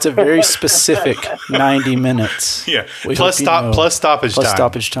 Ditto. That's a very specific 90 minutes. Yeah. Plus stoppage time.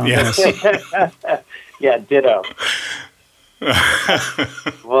 Stoppage time. Yes. Yeah, ditto.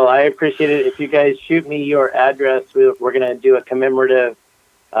 Well, I appreciate it. If you guys shoot me your address, we're going to do a commemorative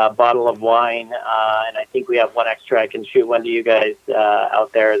bottle of wine, and I think we have one extra. I can shoot one to you guys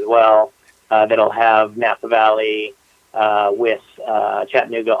out there as well. That'll have Napa Valley with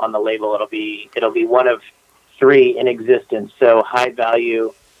Chattanooga on the label. It'll be one of 3 in existence, so high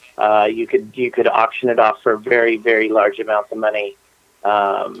value. You could auction it off for very, very large amounts of money.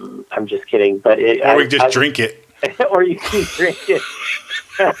 I'm just kidding, but we just drink it, or you can drink it.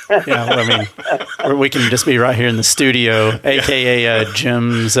 Or we can just be right here in the studio, aka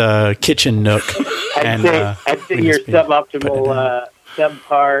Jim's kitchen nook. I'd say your suboptimal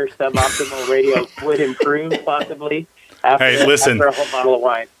radio would improve possibly after a whole bottle of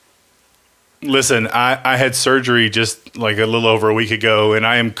wine. Listen, I had surgery just like a little over a week ago, and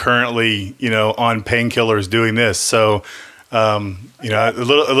I am currently, on painkillers doing this. So, another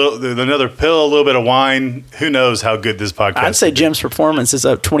pill, a little bit of wine. Who knows how good this podcast is? I'd say Jim's performance is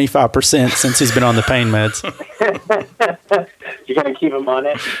up 25% since he's been on the pain meds. You're going to keep him on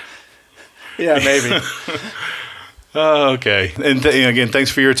it? Yeah, maybe. Okay. And again, thanks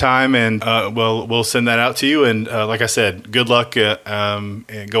for your time, and we'll send that out to you. And like I said, good luck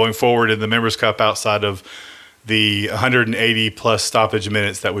going forward in the Members Cup outside of the 180 plus stoppage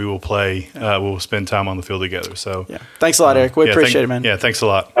minutes that we will play. We'll spend time on the field together. So yeah. Thanks a lot, Eric. We appreciate it, man. Yeah, thanks a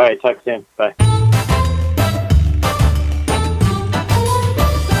lot. All right, talk soon. Bye.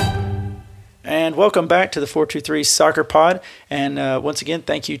 And welcome back to the 423 Soccer Pod. And once again,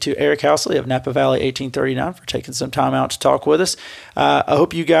 thank you to Arik Housley of Napa Valley 1839 for taking some time out to talk with us. I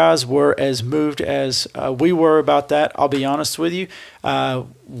hope you guys were as moved as we were about that. I'll be honest with you.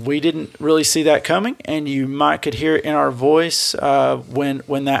 We didn't really see that coming, and you might could hear it in our voice when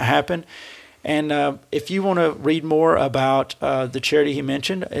that happened. And if you want to read more about the charity he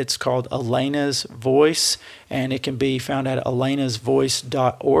mentioned, it's called Elena's Voice, and it can be found at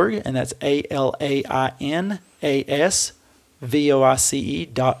elenasvoice.org, and that's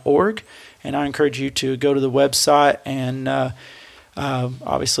ALAINASVOICE.org. And I encourage you to go to the website and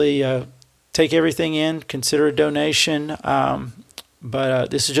obviously take everything in, consider a donation. But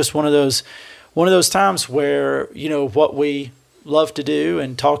this is just one of those times where what we love to do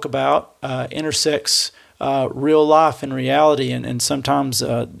and talk about intersects real life and reality, and sometimes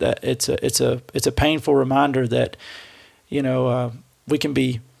that it's a painful reminder that we can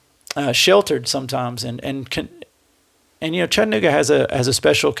be sheltered sometimes, and Chattanooga has a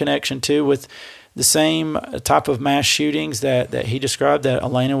special connection too with the same type of mass shootings that he described that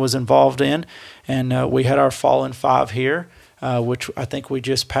Elena was involved in, and we had our Fallen Five here, which I think we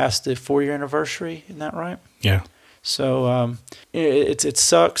just passed the 4-year anniversary. Isn't that right? Yeah. So it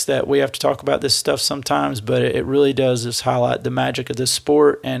sucks that we have to talk about this stuff sometimes, but it really does just highlight the magic of this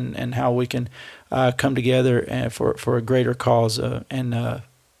sport and how we can come together and for a greater cause and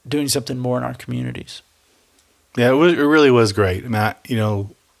doing something more in our communities. Yeah, it really was great. I mean,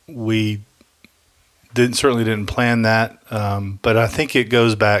 we certainly didn't plan that, but I think it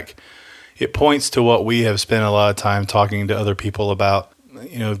goes back. It points to what we have spent a lot of time talking to other people about.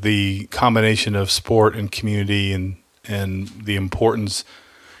 The combination of sport and community and the importance,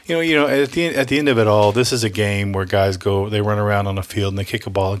 at the end of it all, this is a game where guys they run around on a field and they kick a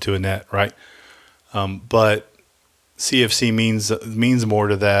ball into a net, right? But CFC means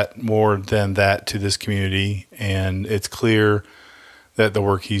more than that to this community, and it's clear that the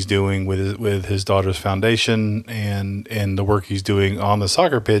work he's doing with his daughter's foundation and the work he's doing on the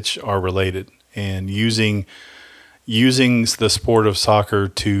soccer pitch are related, and using the sport of soccer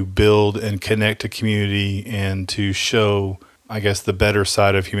to build and connect a community and to show, I guess, the better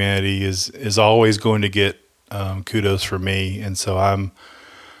side of humanity is always going to get kudos for me. And so I'm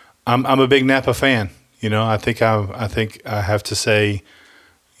a big Napa fan. I think I have to say,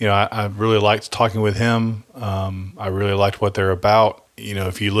 I really liked talking with him. I really liked what they're about.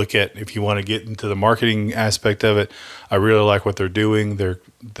 If you want to get into the marketing aspect of it, I really like what they're doing.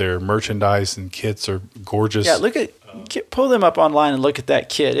 Their merchandise and kits are gorgeous. Yeah, pull them up online and look at that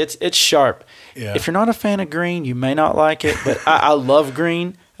kit. It's sharp. Yeah. If you're not a fan of green, you may not like it, but I love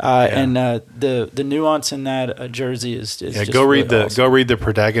green. And the nuance in that jersey is just go read really awesome. Go read the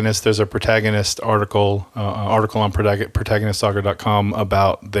protagonist. There's a protagonist article on protagonistsoccer.com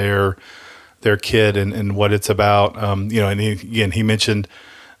about their kid and what it's about. And he mentioned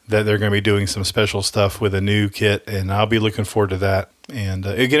that they're going to be doing some special stuff with a new kit, and I'll be looking forward to that. And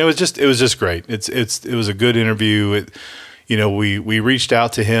again, it was just great. It was a good interview. We reached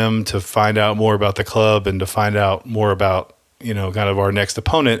out to him to find out more about the club and to find out more about kind of our next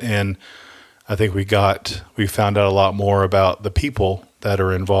opponent. And I think we found out a lot more about the people that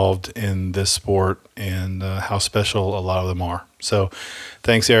are involved in this sport and how special a lot of them are. So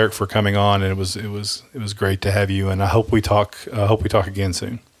thanks, Arik, for coming on. And it was great to have you. And I hope we talk again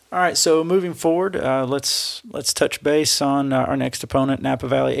soon. All right, so moving forward, let's touch base on our next opponent, Napa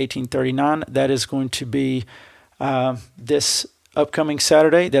Valley 1839. That is going to be this upcoming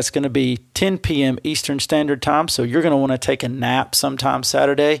Saturday. That's going to be 10 p.m. Eastern Standard Time, so you're going to want to take a nap sometime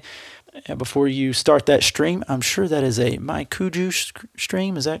Saturday before you start that stream. I'm sure that is a My Kuju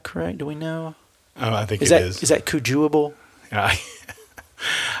stream. Is that correct? Do we know? I think it is. Is that Kujuable? I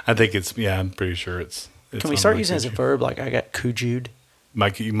think it's, I'm pretty sure it's Can we start using it as a verb, like I got Kujued? My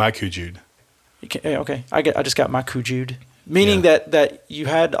Kujued. Okay, I just got my Kujued, meaning that you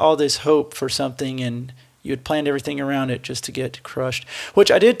had all this hope for something and you had planned everything around it just to get crushed.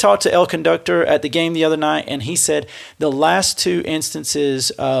 Which I did talk to El Conductor at the game the other night, and he said the last two instances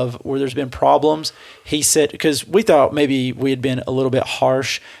of where there's been problems, he said, because we thought maybe we had been a little bit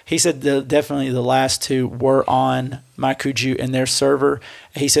harsh, he said definitely the last two were on MyCuju and their server.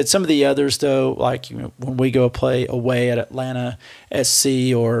 He said some of the others, though, like when we go play away at Atlanta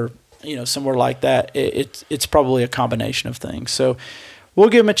SC or somewhere like that, it's probably a combination of things. So we'll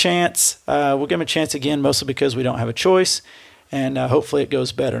give him a chance. We'll give him a chance again, mostly because we don't have a choice, and hopefully it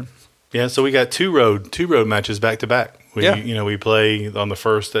goes better. Yeah, so we got two road matches back to back. We play on the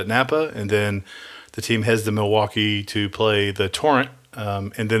first at Napa, and then the team heads to Milwaukee to play the Torrent,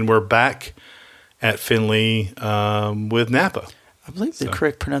 and then we're back at Findlay with Napa. I believe the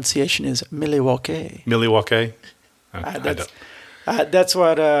correct pronunciation is Milwaukee. Milwaukee. That's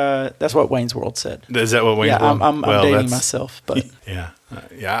what Wayne's World said. Is that what Wayne's World? I'm dating myself, but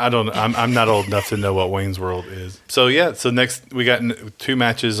I don't. I'm not old enough to know what Wayne's World is. So next we got two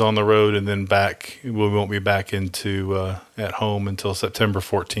matches on the road, and then back. We won't be back into at home until September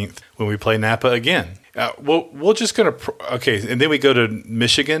 14th when we play Napa again. We're just gonna and then we go to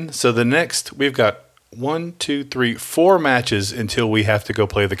Michigan. So the next we've got 4 matches until we have to go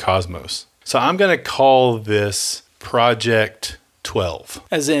play the Cosmos. So I'm gonna call this Project 12.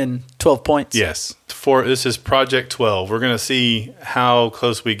 As in 12 points? Yes. This is Project 12. We're going to see how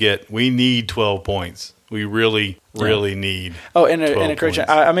close we get. We need 12 points. We really need. Oh, and a correction.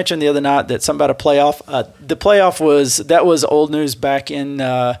 I mentioned the other night that something about a playoff. The playoff was old news back in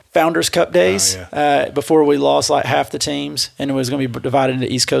Founders Cup days, before we lost like half the teams, and it was going to be divided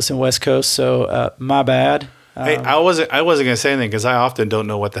into East Coast and West Coast. So my bad. Hey, I wasn't going to say anything because I often don't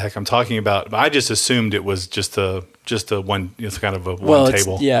know what the heck I'm talking about. But I just assumed it was just a one. It's kind of a one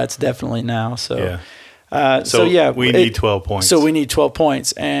table. It's definitely now. So we need 12 points. So we need 12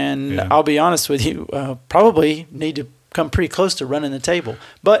 points, and I'll be honest with you, probably need to come pretty close to running the table,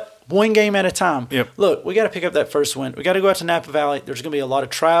 but one game at a time. Yep. Look, we got to pick up that first win. We got to go out to Napa Valley. There's going to be a lot of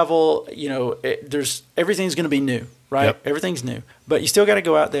travel. Everything's going to be new. Right? Yep. Everything's new. But you still got to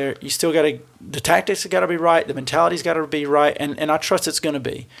go out there. You still got to – the tactics have got to be right. The mentality's got to be right. And I trust it's going to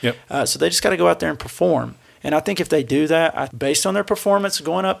be. Yep. So they just got to go out there and perform. And I think if they do that, based on their performance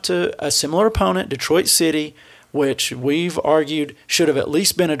going up to a similar opponent, Detroit City, which we've argued should have at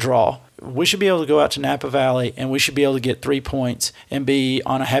least been a draw, we should be able to go out to Napa Valley and we should be able to get 3 points and be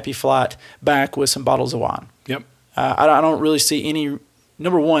on a happy flight back with some bottles of wine. Yep. I don't really see any –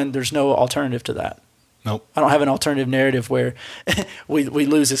 number one, there's no alternative to that. Nope. I don't have an alternative narrative where we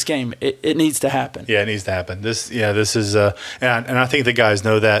lose this game. It needs to happen. Yeah, it needs to happen. This is and I think the guys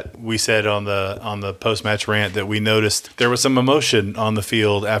know that. We said on the post-match rant that we noticed there was some emotion on the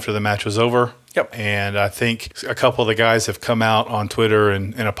field after the match was over. Yep. And I think a couple of the guys have come out on Twitter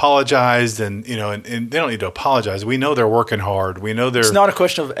and apologized, and they don't need to apologize. We know they're working hard. We know it's not a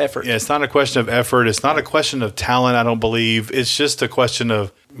question of effort. Yeah, it's not a question of effort. It's not a question of talent, I don't believe. It's just a question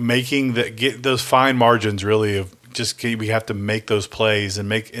of get those fine margins, really, of just we have to make those plays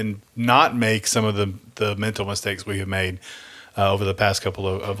and not make some of the mental mistakes we have made. over the past couple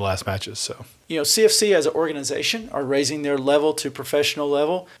of last matches. So CFC as an organization are raising their level to professional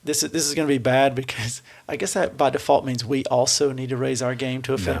level. This is going to be bad because I guess that by default means we also need to raise our game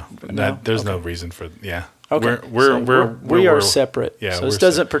to a no, there's no reason for Okay, we are separate. Yeah, so this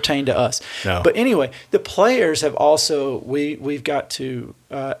doesn't pertain to us. No. But anyway, the players have also we've got to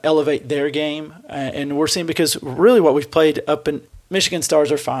elevate their game, and we're seeing because really what we've played up in Michigan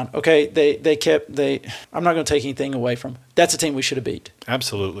Stars are fine. Okay, I'm not going to take anything away from. That's a team we should have beat.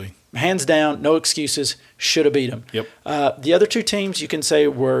 Absolutely. Hands down, no excuses. Should have beat them. Yep. The other two teams you can say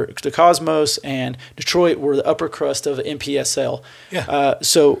were the Cosmos and Detroit were the upper crust of NPSL. Yeah.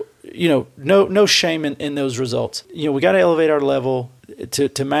 So no shame in those results. We got to elevate our level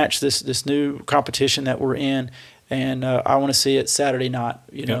to match this new competition that we're in, and I want to see it Saturday night.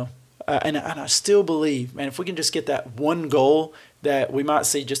 And I still believe, man, if we can just get that one goal, that we might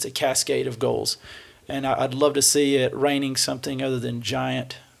see just a cascade of goals, and I'd love to see it raining something other than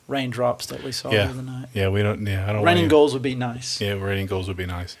giant raindrops that we saw the other night. Yeah, we don't. Yeah, I don't. Raining goals would be nice. Yeah, raining goals would be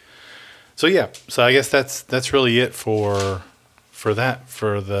nice. So I guess that's really it for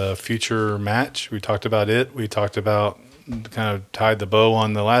the future match. We talked about it. We talked about kind of tied the bow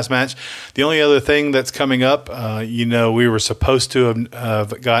on the last match. The only other thing that's coming up, we were supposed to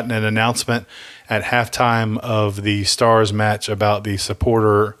have gotten an announcement at halftime of the Stars match about the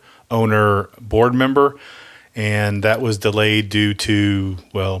supporter owner board member, and that was delayed due to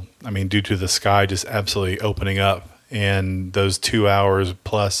the sky just absolutely opening up and those 2 hours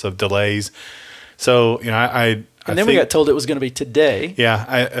plus of delays. So And then we got told it was going to be today.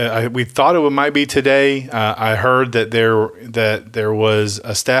 Yeah, we thought it might be today. I heard that there was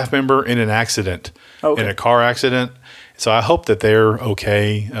a staff member in an accident, in a car accident. So I hope that they're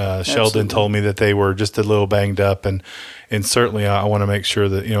okay. Sheldon told me that they were just a little banged up, and certainly I want to make sure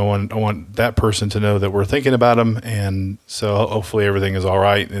that I want that person to know that we're thinking about them, and so hopefully everything is all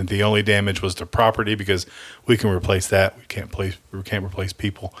right. And the only damage was to property because we can replace that. We can't replace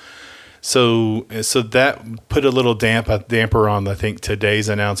people. So that put a little damper on, I think, today's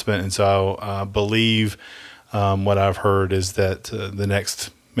announcement. And so I believe what I've heard is that the next,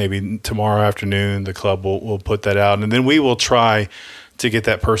 maybe tomorrow afternoon, the club will put that out. And then we will try to get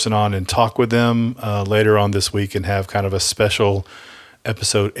that person on and talk with them later on this week and have kind of a special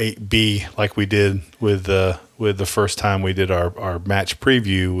episode 8B like we did with the first time we did our match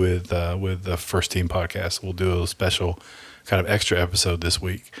preview with the First Team podcast. We'll do a special kind of extra episode this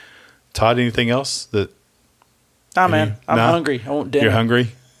week. Todd, anything else that? Nah, man, I'm hungry. I want dinner. You're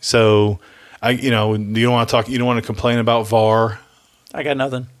hungry, so you don't want to talk. You don't want to complain about VAR. I got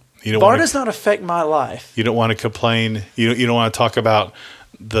nothing. VAR does not affect my life. You don't want to complain. You don't want to talk about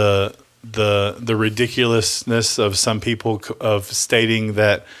the ridiculousness of some people of stating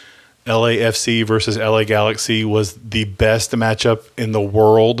that LAFC versus LA Galaxy was the best matchup in the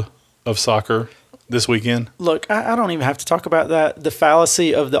world of soccer this weekend. Look, I don't even have to talk about that. The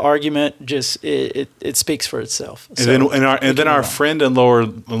fallacy of the argument just it speaks for itself. And then our friend in lower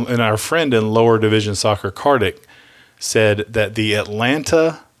division soccer, Cardick, said that the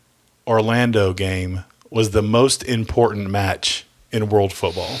Atlanta-Orlando game was the most important match in world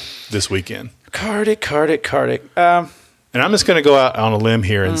football this weekend. Cardick. And I'm just going to go out on a limb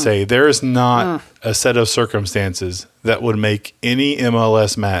here and say there is not a set of circumstances that would make any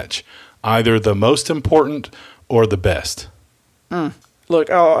MLS match either the most important or the best. Look,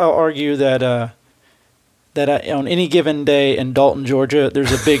 I'll argue that on any given day in Dalton, Georgia,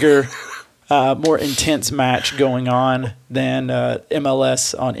 there's a bigger, more intense match going on than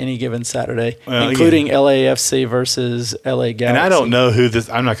MLS on any given Saturday, including LAFC versus LA Galaxy. And I don't know who this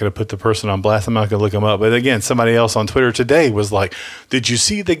 – I'm not going to put the person on blast. I'm not going to look them up. But, again, somebody else on Twitter today was like, did you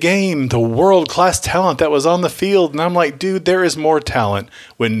see the game, the world-class talent that was on the field? And I'm like, dude, there is more talent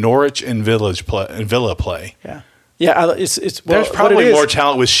when Norwich and Villa play. Yeah. Yeah, there's probably more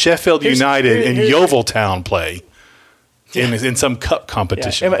talent with Sheffield United and Yeoviltown play. In some cup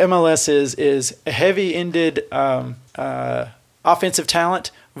competition. Yeah. MLS is a heavy-ended offensive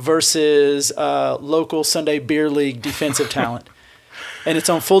talent versus local Sunday beer league defensive talent. And it's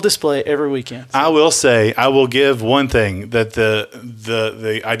on full display every weekend. So. I will say, I will give one thing that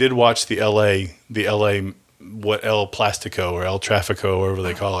the I did watch the LA what El Plastico or El Trafico, whatever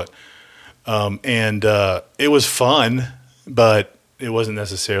they call it. And it was fun, but it wasn't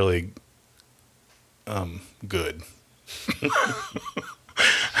necessarily good.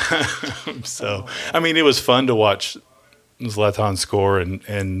 So, I mean, it was fun to watch Zlatan score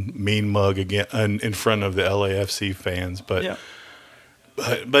and mean mug again in front of the LAFC fans, but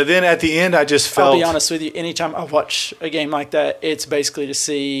But then at the end, I just felt. I'll be honest with you. Anytime I watch a game like that, it's basically to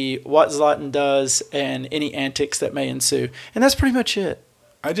see what Zlatan does and any antics that may ensue, and that's pretty much it.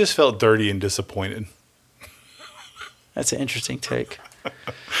 I just felt dirty and disappointed. That's an interesting take.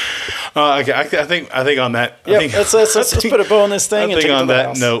 Okay, I think on that. Yeah, let's put a bow on this thing. I think on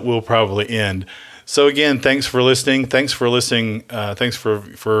that note, we'll probably end. So again, thanks for listening. Thanks for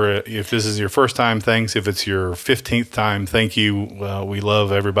if this is your first time, thanks. If it's your 15th time, thank you. We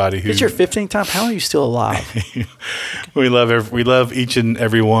love everybody who. It's your 15th time. How are you still alive? we love each and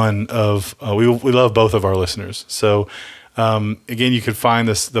every one of. We love both of our listeners. So again, you could find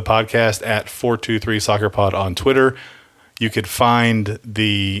the podcast at 423 Soccer Pod on Twitter. You could find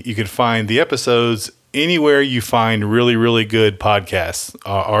the episodes anywhere you find really, really good podcasts.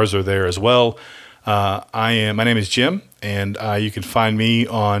 Ours are there as well. My name is Jim, and you can find me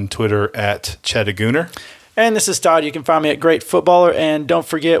on Twitter at Chattagooner. And this is Todd. You can find me at Great Footballer. And don't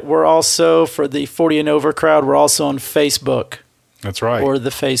forget, we're also, for the 40 and over crowd, we're also on Facebook. That's right. Or the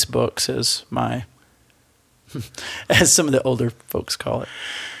Facebooks, as some of the older folks call it.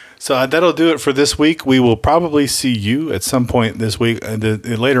 So that'll do it for this week. We will probably see you at some point this week,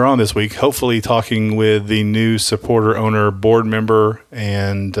 later on this week, hopefully talking with the new supporter, owner, board member.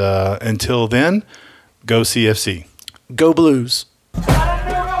 And until then, go CFC. Go Blues.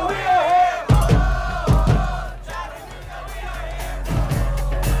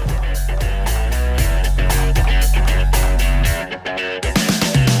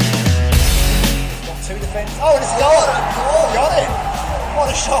 Oh, and it's gone. Got it. What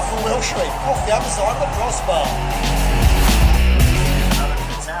a shot from Wilshere. Off the underside of the crossbar.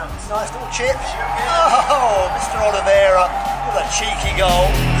 Nice little chip. Oh, Mr. Oliveira with a cheeky goal.